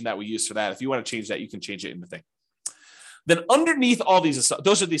assumption that we use for that. If you want to change that, you can change it in the thing. Then underneath all these,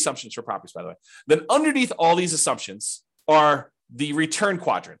 those are the assumptions for properties, by the way. Then underneath all these assumptions are the return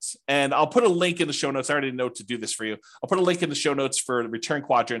quadrants. And I'll put a link in the show notes. I already know to do this for you. I'll put a link in the show notes for the return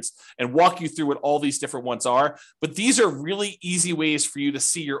quadrants and walk you through what all these different ones are. But these are really easy ways for you to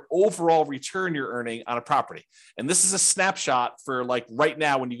see your overall return you're earning on a property. And this is a snapshot for like right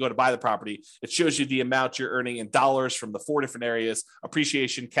now when you go to buy the property. It shows you the amount you're earning in dollars from the 4 different areas: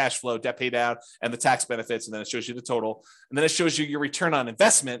 appreciation, cash flow, debt pay down, and the tax benefits. And then it shows you the total. And then it shows you your return on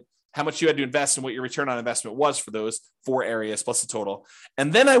investment, how much you had to invest and what your return on investment was for those 4 areas plus the total.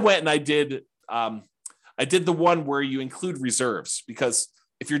 And then I went and I did the one where you include reserves, because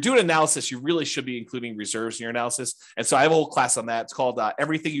if you're doing analysis, you really should be including reserves in your analysis. And so I have a whole class on that. It's called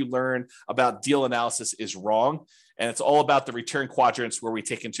Everything You Learn About Deal Analysis is Wrong. And it's all about the return quadrants where we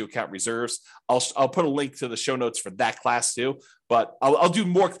take into account reserves. I'll put a link to the show notes for that class too, but I'll do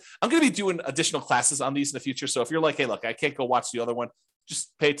more. I'm going to be doing additional classes on these in the future. So if you're like, hey, look, I can't go watch the other one,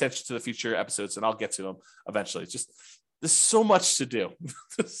 just pay attention to the future episodes and I'll get to them eventually. There's so much to do.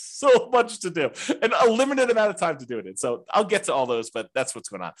 So much to do and a limited amount of time to do it. So I'll get to all those, but that's what's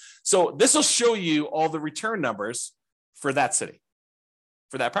going on. So this will show you all the return numbers for that city,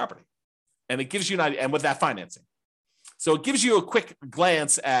 for that property. And it gives you an idea, and with that financing. So it gives you a quick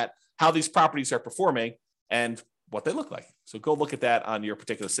glance at how these properties are performing and what they look like. So go look at that on your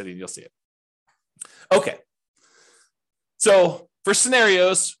particular city and you'll see it. Okay. So for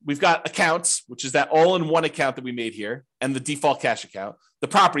scenarios, we've got accounts, which is that all-in-one account that we made here, and the default cash account. The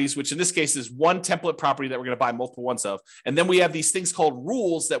properties, which in this case is one template property that we're going to buy multiple ones of. And then we have these things called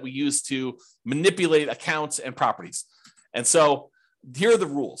rules that we use to manipulate accounts and properties. And so here are the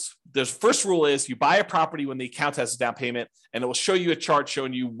rules. The first rule is you buy a property when the account has a down payment, and it will show you a chart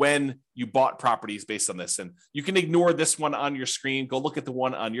showing you when you bought properties based on this. And you can ignore this one on your screen. Go look at the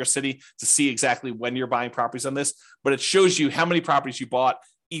one on your city to see exactly when you're buying properties on this. But it shows you how many properties you bought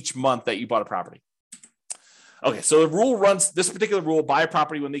each month that you bought a property. Okay, so the rule runs, this particular rule, buy a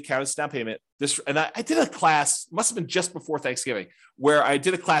property when the account is down payment. And I did a class, must have been just before Thanksgiving, where I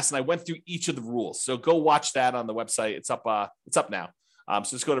did a class and I went through each of the rules. So go watch that on the website. It's up now.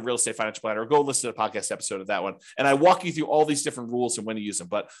 So just go to Real Estate Financial Planner or go listen to the podcast episode of that one. And I walk you through all these different rules and when to use them.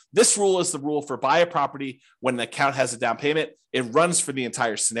 But this rule is the rule for buy a property when the account has a down payment. It runs for the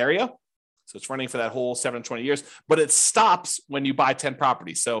entire scenario. So it's running for that whole 7 to 20 years, but it stops when you buy 10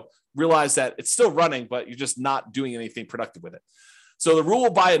 properties. So realize that it's still running, but you're just not doing anything productive with it. So the rule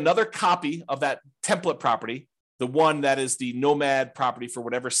will buy another copy of that template property, the one that is the Nomad property for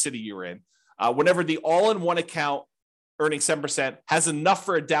whatever city you're in, whenever the all-in-one account earning 7%, has enough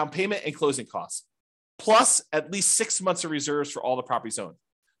for a down payment and closing costs, plus at least 6 months of reserves for all the properties owned.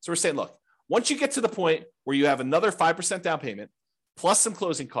 So we're saying, look, once you get to the point where you have another 5% down payment, plus some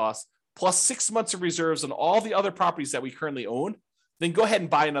closing costs, plus 6 months of reserves on all the other properties that we currently own, then go ahead and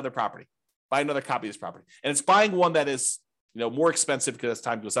buy another property, buy another copy of this property. And it's buying one that is, more expensive because as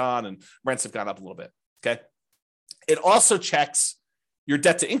time goes on and rents have gone up a little bit. Okay. It also checks your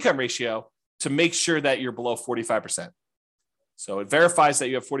debt to income ratio to make sure that you're below 45%. So it verifies that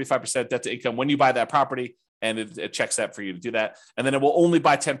you have 45% debt to income when you buy that property, and it checks that for you to do that. And then it will only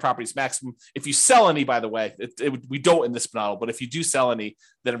buy 10 properties maximum. If you sell any, by the way, we don't in this model, but if you do sell any,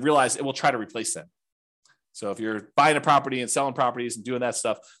 then realize it will try to replace them. So if you're buying a property and selling properties and doing that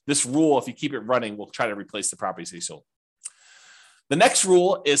stuff, this rule, if you keep it running, will try to replace the properties that you sold. The next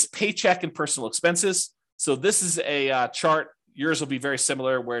rule is paycheck and personal expenses. So this is a chart. Yours will be very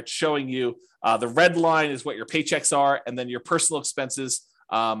similar, where it's showing you the red line is what your paychecks are, and then your personal expenses,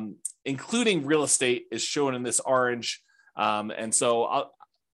 including real estate, is shown in this orange. And so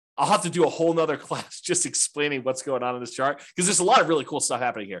I'll have to do a whole nother class just explaining what's going on in this chart, because there's a lot of really cool stuff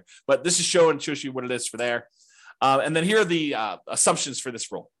happening here. But this is shows you what it is for there. And then here are the assumptions for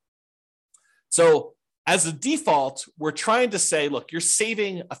this rule. So as a default, we're trying to say, look, you're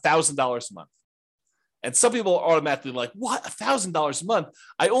saving $1,000 a month. And some people are automatically like, what, $1,000 a month?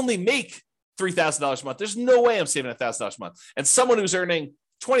 I only make $3,000 a month. There's no way I'm saving $1,000 a month. And someone who's earning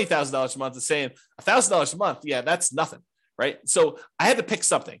 $20,000 a month is saying $1,000 a month. Yeah, that's nothing, right? So I had to pick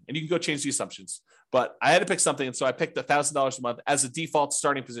something, and you can go change the assumptions, but I had to pick something. And so I picked $1,000 a month as a default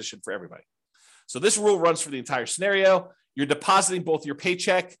starting position for everybody. So this rule runs for the entire scenario. You're depositing both your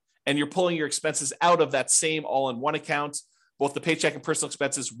paycheck and you're pulling your expenses out of that same all-in-one account. Both the paycheck and personal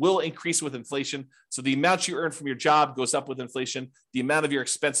expenses will increase with inflation. So the amount you earn from your job goes up with inflation. The amount of your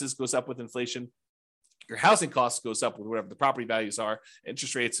expenses goes up with inflation. Your housing costs goes up with whatever the property values are,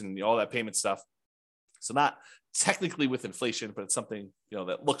 interest rates, and all that payment stuff. So not technically with inflation, but it's something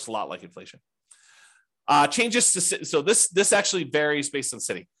that looks a lot like inflation. Changes to so this actually varies based on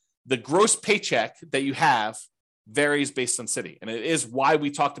city. The gross paycheck that you have varies based on city. And it is why we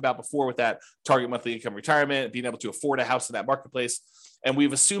talked about before with that target monthly income retirement, being able to afford a house in that marketplace. And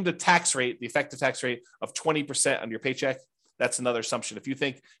we've assumed a tax rate, the effective tax rate of 20% on your paycheck. That's another assumption. If you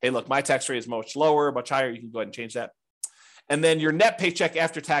think, hey, look, my tax rate is much lower, much higher, you can go ahead and change that. And then your net paycheck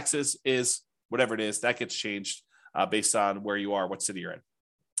after taxes is whatever it is. That gets changed based on where you are, what city you're in.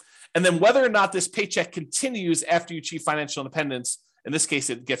 And then whether or not this paycheck continues after you achieve financial independence, in this case,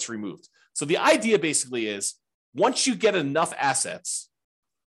 it gets removed. So the idea basically is, once you get enough assets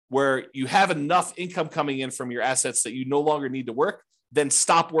where you have enough income coming in from your assets that you no longer need to work, then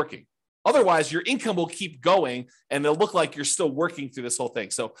stop working. Otherwise, your income will keep going and it'll look like you're still working through this whole thing.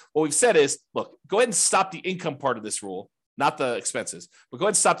 So what we've said is, look, go ahead and stop the income part of this rule, not the expenses, but go ahead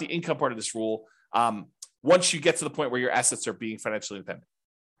and stop the income part of this rule once you get to the point where your assets are being financially independent.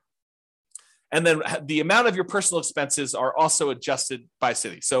 And then the amount of your personal expenses are also adjusted by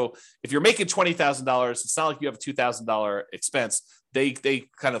city. So if you're making $20,000, it's not like you have a $2,000 expense. They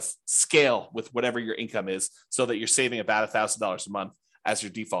kind of scale with whatever your income is so that you're saving about $1,000 a month as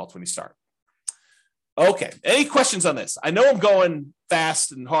your default when you start. Okay, any questions on this? I know I'm going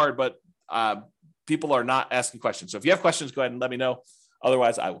fast and hard, but people are not asking questions. So if you have questions, go ahead and let me know.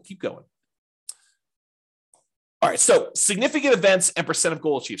 Otherwise, I will keep going. All right, so significant events and percent of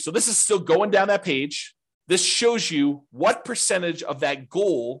goal achieved. So this is still going down that page. This shows you what percentage of that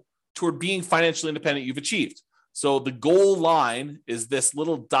goal toward being financially independent you've achieved. So the goal line is this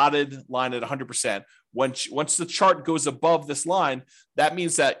little dotted line at 100%. Once the chart goes above this line, that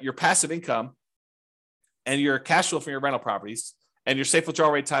means that your passive income and your cash flow from your rental properties and your safe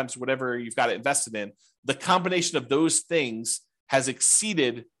withdrawal rate times whatever you've got it invested in, the combination of those things has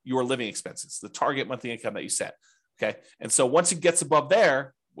exceeded your living expenses, the target monthly income that you set. Okay. And so once it gets above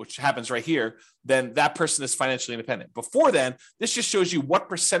there, which happens right here, then that person is financially independent. Before then, this just shows you what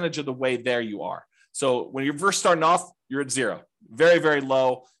percentage of the way there you are. So when you're first starting off, you're at zero, very, very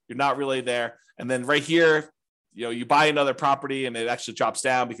low. You're not really there. And then right here, you buy another property and it actually drops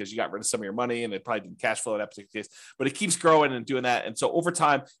down because you got rid of some of your money and it probably didn't cash flow in that particular case, but it keeps growing and doing that. And so over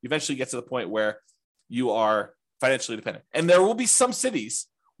time, you eventually get to the point where you are financially independent. And there will be some cities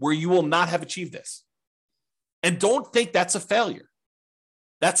where you will not have achieved this. And don't think that's a failure.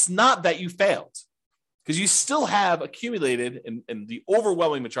 That's not that you failed, because you still have accumulated in the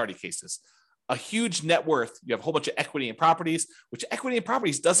overwhelming majority of cases, a huge net worth. You have a whole bunch of equity in properties, which equity in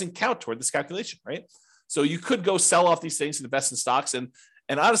properties doesn't count toward this calculation, right? So you could go sell off these things and invest in stocks. And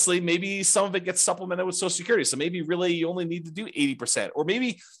honestly, maybe some of it gets supplemented with Social Security. So maybe really you only need to do 80%, or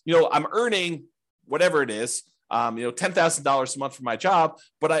maybe, I'm earning whatever it is, $10,000 a month for my job,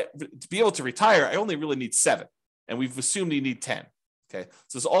 but to be able to retire, I only really need 7. And we've assumed you need 10. Okay.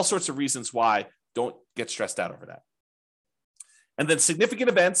 So there's all sorts of reasons why. Don't get stressed out over that. And then significant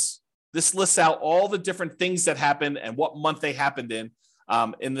events. This lists out all the different things that happened and what month they happened in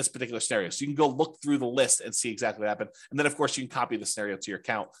this particular scenario. So you can go look through the list and see exactly what happened. And then, of course, you can copy the scenario to your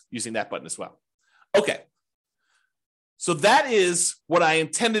account using that button as well. Okay. So that is what I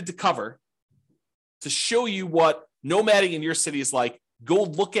intended to cover to show you what nomading in your city is like. Go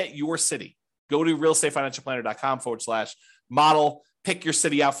look at your city. Go to realestatefinancialplanner.com/model. Pick your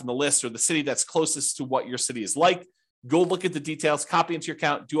city out from the list or the city that's closest to what your city is like. Go look at the details, copy into your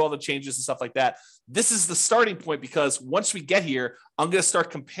account, do all the changes and stuff like that. This is the starting point because once we get here, I'm going to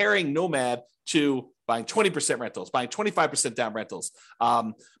start comparing Nomad to buying 20% rentals, buying 25% down rentals,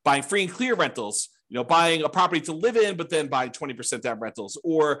 buying free and clear rentals, buying a property to live in, but then buying 20% down rentals,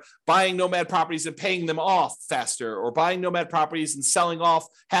 or buying Nomad properties and paying them off faster, or buying Nomad properties and selling off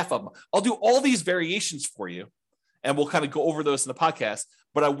half of them. I'll do all these variations for you, and we'll kind of go over those in the podcast.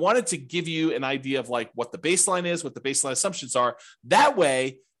 But I wanted to give you an idea of like what the baseline is, what the baseline assumptions are. That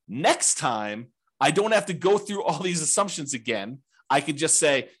way, next time, I don't have to go through all these assumptions again. I can just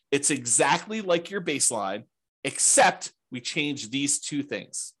say it's exactly like your baseline, except we change these 2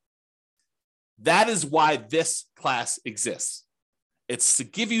 things. That is why this class exists. It's to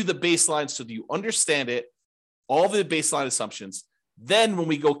give you the baseline so that you understand it, all the baseline assumptions. Then when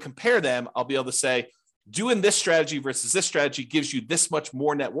we go compare them, I'll be able to say, doing this strategy versus this strategy gives you this much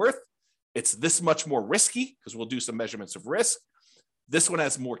more net worth. It's this much more risky because we'll do some measurements of risk. This one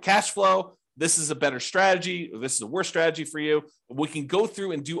has more cash flow. This is a better strategy. Or this is a worse strategy for you. We can go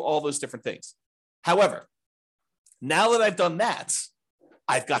through and do all those different things. However, now that I've done that,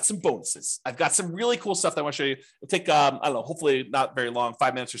 I've got some bonuses. I've got some really cool stuff that I want to show you. It'll take, hopefully not very long,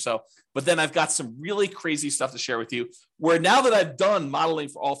 5 minutes or so. But then I've got some really crazy stuff to share with you where now that I've done modeling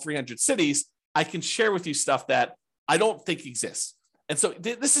for all 300 cities, I can share with you stuff that I don't think exists. And so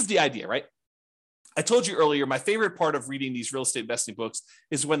this is the idea, right? I told you earlier, my favorite part of reading these real estate investing books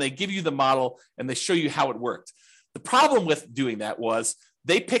is when they give you the model and they show you how it worked. The problem with doing that was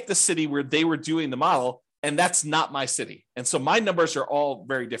they picked the city where they were doing the model, and that's not my city. And so my numbers are all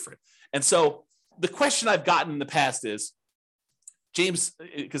very different. And so the question I've gotten in the past is, James,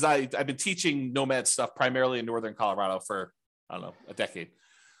 because I've been teaching Nomad stuff primarily in Northern Colorado for, a decade.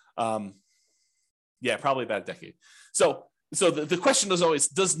 Probably about a decade. So the question is always,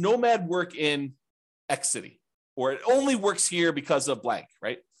 does Nomad work in X city? Or it only works here because of blank,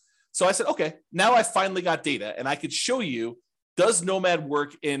 right? So I said, okay, now I finally got data and I could show you, does Nomad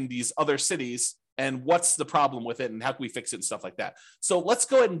work in these other cities and what's the problem with it and how can we fix it and stuff like that. So let's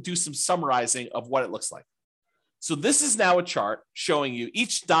go ahead and do some summarizing of what it looks like. So this is now a chart showing you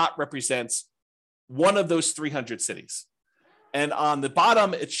each dot represents one of those 300 cities. And on the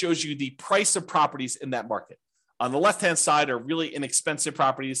bottom, it shows you the price of properties in that market. On the left-hand side are really inexpensive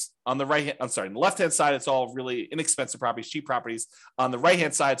properties. On the left-hand side, it's all really inexpensive properties, cheap properties. On the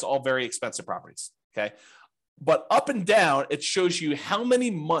right-hand side, it's all very expensive properties, okay? But up and down, it shows you how many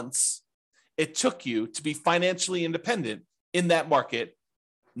months it took you to be financially independent in that market,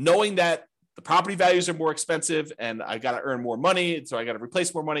 knowing that the property values are more expensive and I got to earn more money, so I got to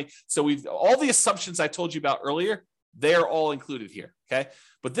replace more money. So all the assumptions I told you about earlier, they're all included here, okay?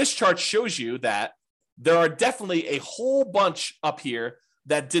 But this chart shows you that there are definitely a whole bunch up here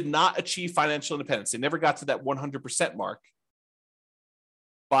that did not achieve financial independence. They never got to that 100% mark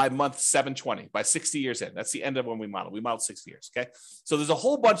by month 720, by 60 years in. That's the end of when we modeled. We modeled 60 years, okay? So there's a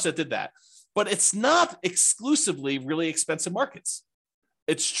whole bunch that did that. But it's not exclusively really expensive markets.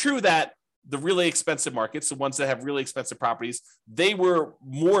 It's true that the really expensive markets, the ones that have really expensive properties, they were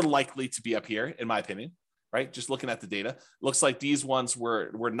more likely to be up here, in my opinion. Right? Just looking at the data, looks like these ones were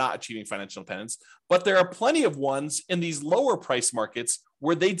not achieving financial independence, but there are plenty of ones in these lower price markets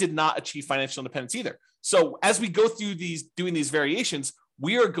where they did not achieve financial independence either. So as we go through doing these variations,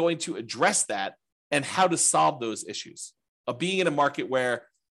 we are going to address that and how to solve those issues of being in a market where,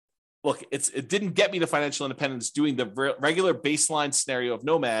 look, it didn't get me to financial independence doing the regular baseline scenario of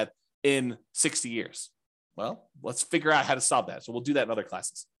Nomad in 60 years. Well, let's figure out how to solve that. So we'll do that in other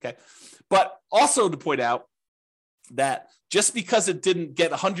classes, okay? But also to point out that just because it didn't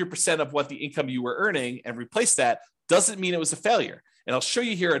get 100% of what the income you were earning and replace that doesn't mean it was a failure. And I'll show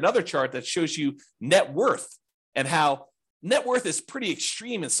you here another chart that shows you net worth and how net worth is pretty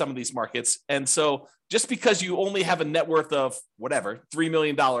extreme in some of these markets. And so just because you only have a net worth of whatever, $3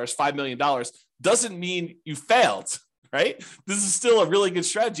 million, $5 million, doesn't mean you failed, right? This is still a really good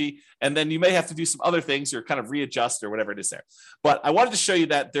strategy. And then you may have to do some other things or kind of readjust or whatever it is there. But I wanted to show you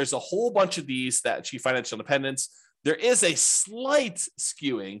that there's a whole bunch of these that achieve financial independence. There is a slight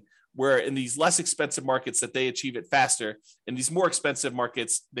skewing where in these less expensive markets that they achieve it faster. In these more expensive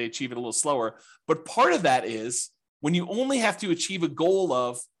markets, they achieve it a little slower. But part of that is when you only have to achieve a goal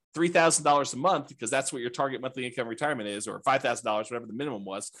of $3,000 a month, because that's what your target monthly income retirement is, or $5,000, whatever the minimum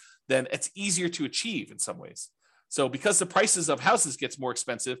was, then it's easier to achieve in some ways. So because the prices of houses gets more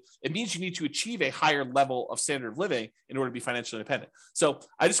expensive, it means you need to achieve a higher level of standard of living in order to be financially independent. So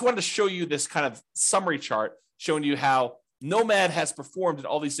I just wanted to show you this kind of summary chart showing you how Nomad has performed in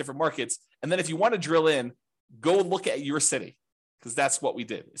all these different markets. And then if you want to drill in, go look at your city, because that's what we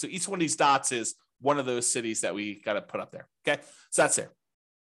did. So each one of these dots is one of those cities that we got to put up there. Okay. So that's there.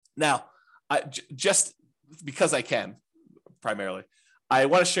 Now, just because I can, primarily, I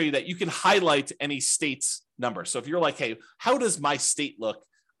want to show you that you can highlight any state's number. So if you're like, hey, how does my state look?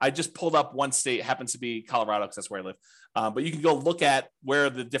 I just pulled up one state, it happens to be Colorado because that's where I live. But you can go look at where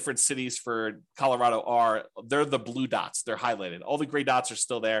the different cities for Colorado are. They're the blue dots. They're highlighted. All the gray dots are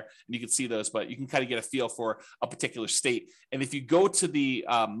still there, and you can see those, but you can kind of get a feel for a particular state. And if you go to the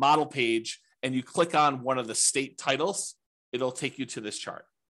model page and you click on one of the state titles, it'll take you to this chart.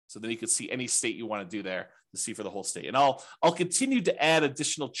 So then you can see any state you want to do there to see for the whole state. And I'll continue to add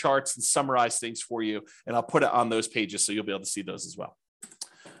additional charts and summarize things for you, and I'll put it on those pages so you'll be able to see those as well.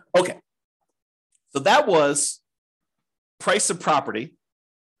 Okay, so that was price of property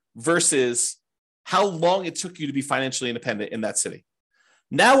versus how long it took you to be financially independent in that city.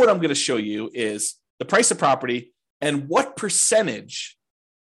 Now what I'm going to show you is the price of property and what percentage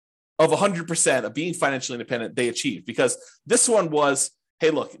of 100% of being financially independent they achieved. Because this one was,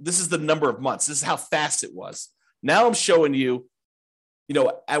 hey, look, this is the number of months. This is how fast it was. Now I'm showing you,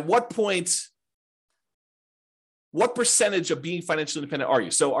 at what point, what percentage of being financially independent are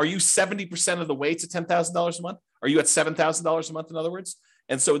you? So are you 70% of the way to $10,000 a month? Are you at $7,000 a month, in other words?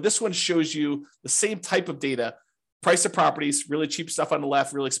 And so this one shows you the same type of data, price of properties, really cheap stuff on the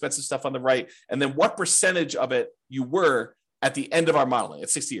left, really expensive stuff on the right, and then what percentage of it you were at the end of our modeling at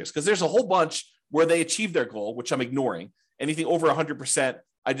 60 years. Because there's a whole bunch where they achieved their goal, which I'm ignoring. Anything over 100%,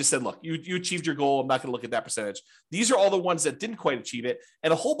 I just said, look, you achieved your goal. I'm not going to look at that percentage. These are all the ones that didn't quite achieve it.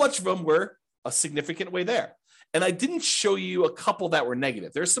 And a whole bunch of them were a significant way there. And I didn't show you a couple that were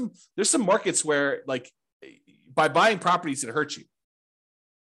negative. There's some markets where, like, by buying properties, it hurts you,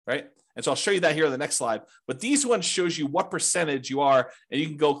 right? And so I'll show you that here on the next slide. But these ones shows you what percentage you are, and you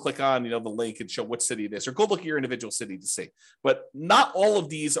can go click on the link and show what city it is, or go look at your individual city to see. But not all of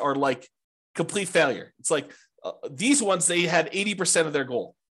these are like complete failure. It's like these ones, they had 80% of their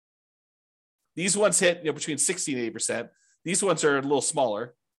goal. These ones hit between 60 and 80%. These ones are a little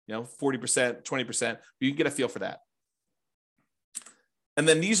smaller, 40%, 20%, but you can get a feel for that. And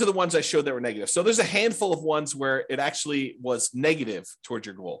then these are the ones I showed that were negative. So there's a handful of ones where it actually was negative towards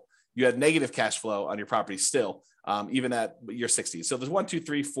your goal. You had negative cash flow on your property still, even at year 60. So there's 1, 2,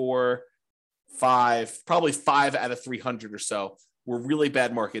 3, 4, 5, probably 5 out of 300 or so were really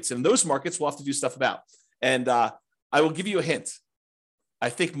bad markets. And those markets we'll have to do stuff about. And I will give you a hint. I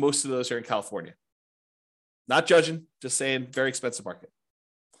think most of those are in California. Not judging, just saying very expensive market.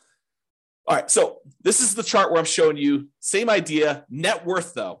 All right, so this is the chart where I'm showing you, same idea, net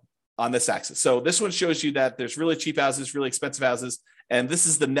worth though, on this axis. So this one shows you that there's really cheap houses, really expensive houses, and this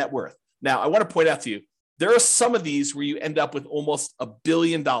is the net worth. Now, I want to point out to you, there are some of these where you end up with almost $1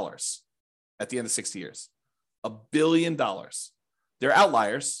 billion at the end of 60 years. $1 billion. They're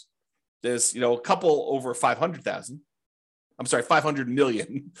outliers. There's, a couple over 500,000. I'm sorry, 500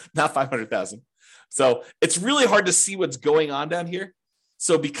 million, not 500,000. So it's really hard to see what's going on down here.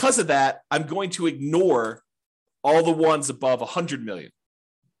 So because of that, I'm going to ignore all the ones above 100 million.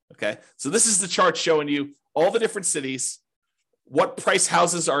 Okay. So this is the chart showing you all the different cities, what price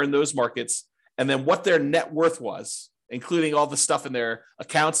houses are in those markets, and then what their net worth was, including all the stuff in their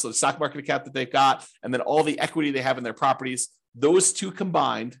accounts, so the stock market account that they've got, and then all the equity they have in their properties. Those two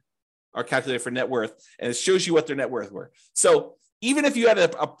combined are calculated for net worth, and it shows you what their net worth were. So even if you had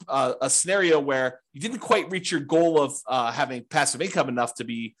a scenario where you didn't quite reach your goal of having passive income enough to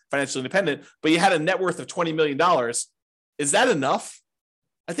be financially independent, but you had a net worth of $20 million, is that enough?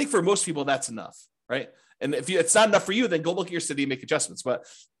 I think for most people, that's enough, right? And if it's not enough for you, then go look at your city and make adjustments. But,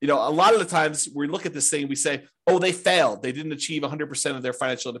 a lot of the times we look at this thing, we say, oh, they failed. They didn't achieve 100% of their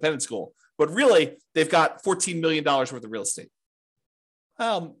financial independence goal. But really, they've got $14 million worth of real estate.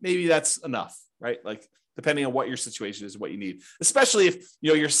 Well, maybe that's enough, right? Like, depending on what your situation is, what you need, especially if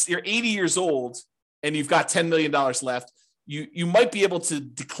you're 80 years old and you've got $10 million left. you might be able to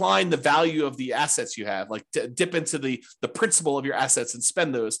decline the value of the assets you have, like to dip into the principal of your assets and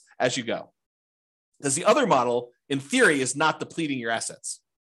spend those as you go. Because the other model, in theory, is not depleting your assets,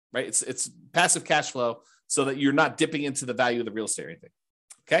 right? It's passive cash flow so that you're not dipping into the value of the real estate or anything.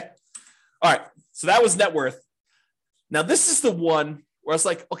 Okay. All right. So that was net worth. Now, this is the one where I was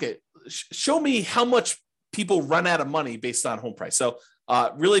like, okay, show me how much people run out of money based on home price. So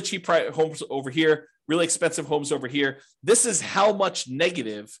really cheap homes over here, really expensive homes over here. This is how much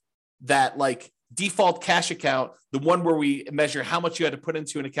negative that like default cash account, the one where we measure how much you had to put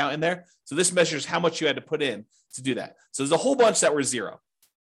into an account in there. So this measures how much you had to put in to do that. So there's a whole bunch that were zero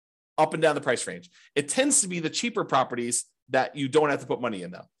up and down the price range. It tends to be the cheaper properties that you don't have to put money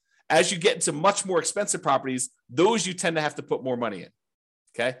in though. As you get into much more expensive properties, those you tend to have to put more money in.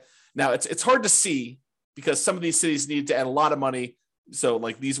 Okay. Now it's hard to see because some of these cities need to add a lot of money. So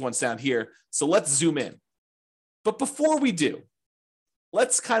like these ones down here. So let's zoom in. But before we do,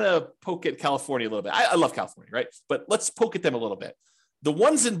 let's kind of poke at California a little bit. I love California, right? But let's poke at them a little bit. The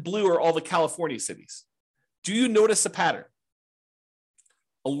ones in blue are all the California cities. Do you notice a pattern?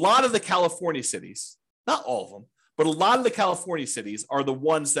 A lot of the California cities, not all of them, but a lot of the California cities are the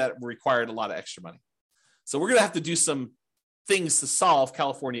ones that required a lot of extra money. So we're going to have to do some things to solve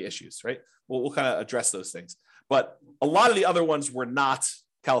California issues, right? We'll kind of address those things. But a lot of the other ones were not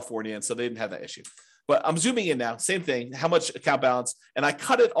California, and so they didn't have that issue. But I'm zooming in now, same thing, how much account balance, and I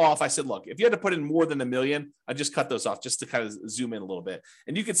cut it off. I said, look, if you had to put in more than $1 million, I just cut those off just to kind of zoom in a little bit.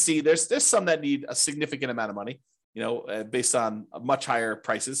 And you can see there's some that need a significant amount of money, based on much higher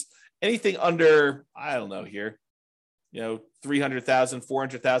prices. Anything under, I don't know here, 300,000,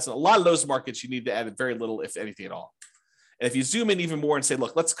 400,000, a lot of those markets you need to add very little, if anything at all. And if you zoom in even more and say,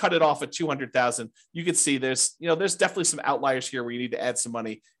 look, let's cut it off at 200,000, you can see there's definitely some outliers here where you need to add some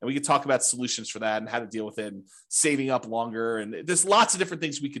money. And we can talk about solutions for that and how to deal with it and saving up longer. And there's lots of different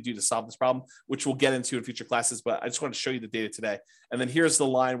things we could do to solve this problem, which we'll get into in future classes. But I just want to show you the data today. And then here's the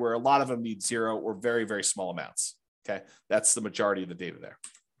line where a lot of them need zero or very, very small amounts. Okay. That's the majority of the data there.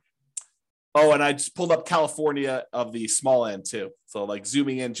 Oh, and I just pulled up California of the small end too. So like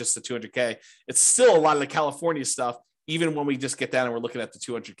zooming in just to 200K, it's still a lot of the California stuff, even when we just get down and we're looking at the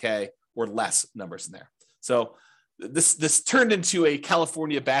 200K or less numbers in there. So this turned into a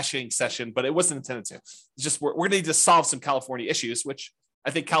California bashing session, but it wasn't intended to. It's just we're going to need to solve some California issues, which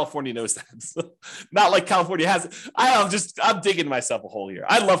I think California knows that. Not like California has it. I'm digging myself a hole here.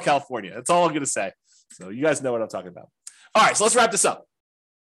 I love California. That's all I'm going to say. So you guys know what I'm talking about. All right, so let's wrap this up.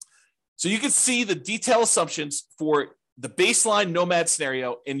 So you can see the detailed assumptions for the baseline Nomad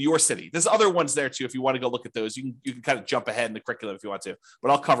scenario in your city. There's other ones there too. If you want to go look at those, you can kind of jump ahead in the curriculum if you want to, but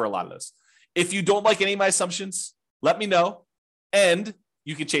I'll cover a lot of those. If you don't like any of my assumptions, let me know and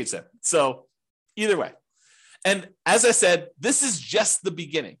you can change them. So either way. And as I said, this is just the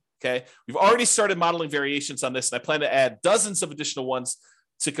beginning. Okay. We've already started modeling variations on this, and I plan to add dozens of additional ones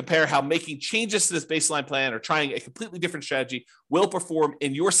to compare how making changes to this baseline plan or trying a completely different strategy will perform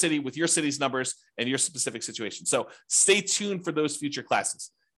in your city with your city's numbers and your specific situation. So stay tuned for those future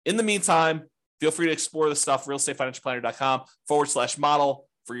classes. In the meantime, feel free to explore the stuff, realestateFinancialPlanner.com/model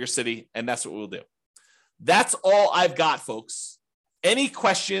for your city. And that's what we'll do. That's all I've got, folks. Any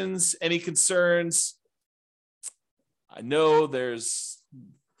questions, any concerns? I know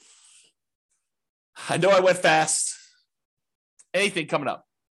I went fast. Anything coming up?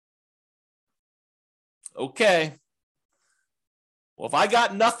 Okay. Well, if I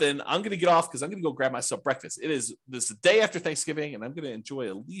got nothing, I'm going to get off because I'm going to go grab myself breakfast. This is the day after Thanksgiving, and I'm going to enjoy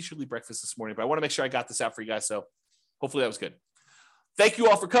a leisurely breakfast this morning. But I want to make sure I got this out for you guys. So hopefully that was good. Thank you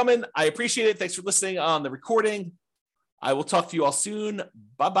all for coming. I appreciate it. Thanks for listening on the recording. I will talk to you all soon.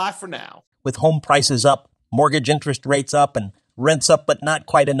 Bye-bye for now. With home prices up, mortgage interest rates up, and rents up, but not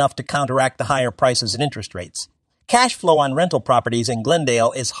quite enough to counteract the higher prices and interest rates, cash flow on rental properties in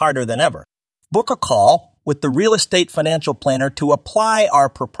Glendale is harder than ever. Book a call with the Real Estate Financial Planner to apply our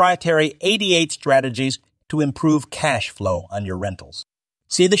proprietary 88 strategies to improve cash flow on your rentals.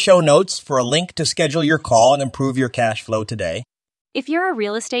 See the show notes for a link to schedule your call and improve your cash flow today. If you're a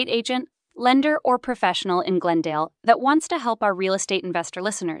real estate agent, lender, or professional in Glendale that wants to help our real estate investor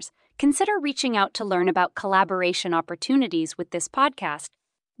listeners, consider reaching out to learn about collaboration opportunities with this podcast.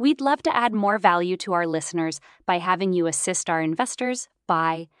 We'd love to add more value to our listeners by having you assist our investors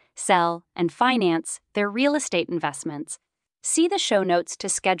buy, sell, and finance their real estate investments. See the show notes to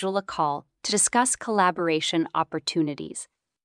schedule a call to discuss collaboration opportunities.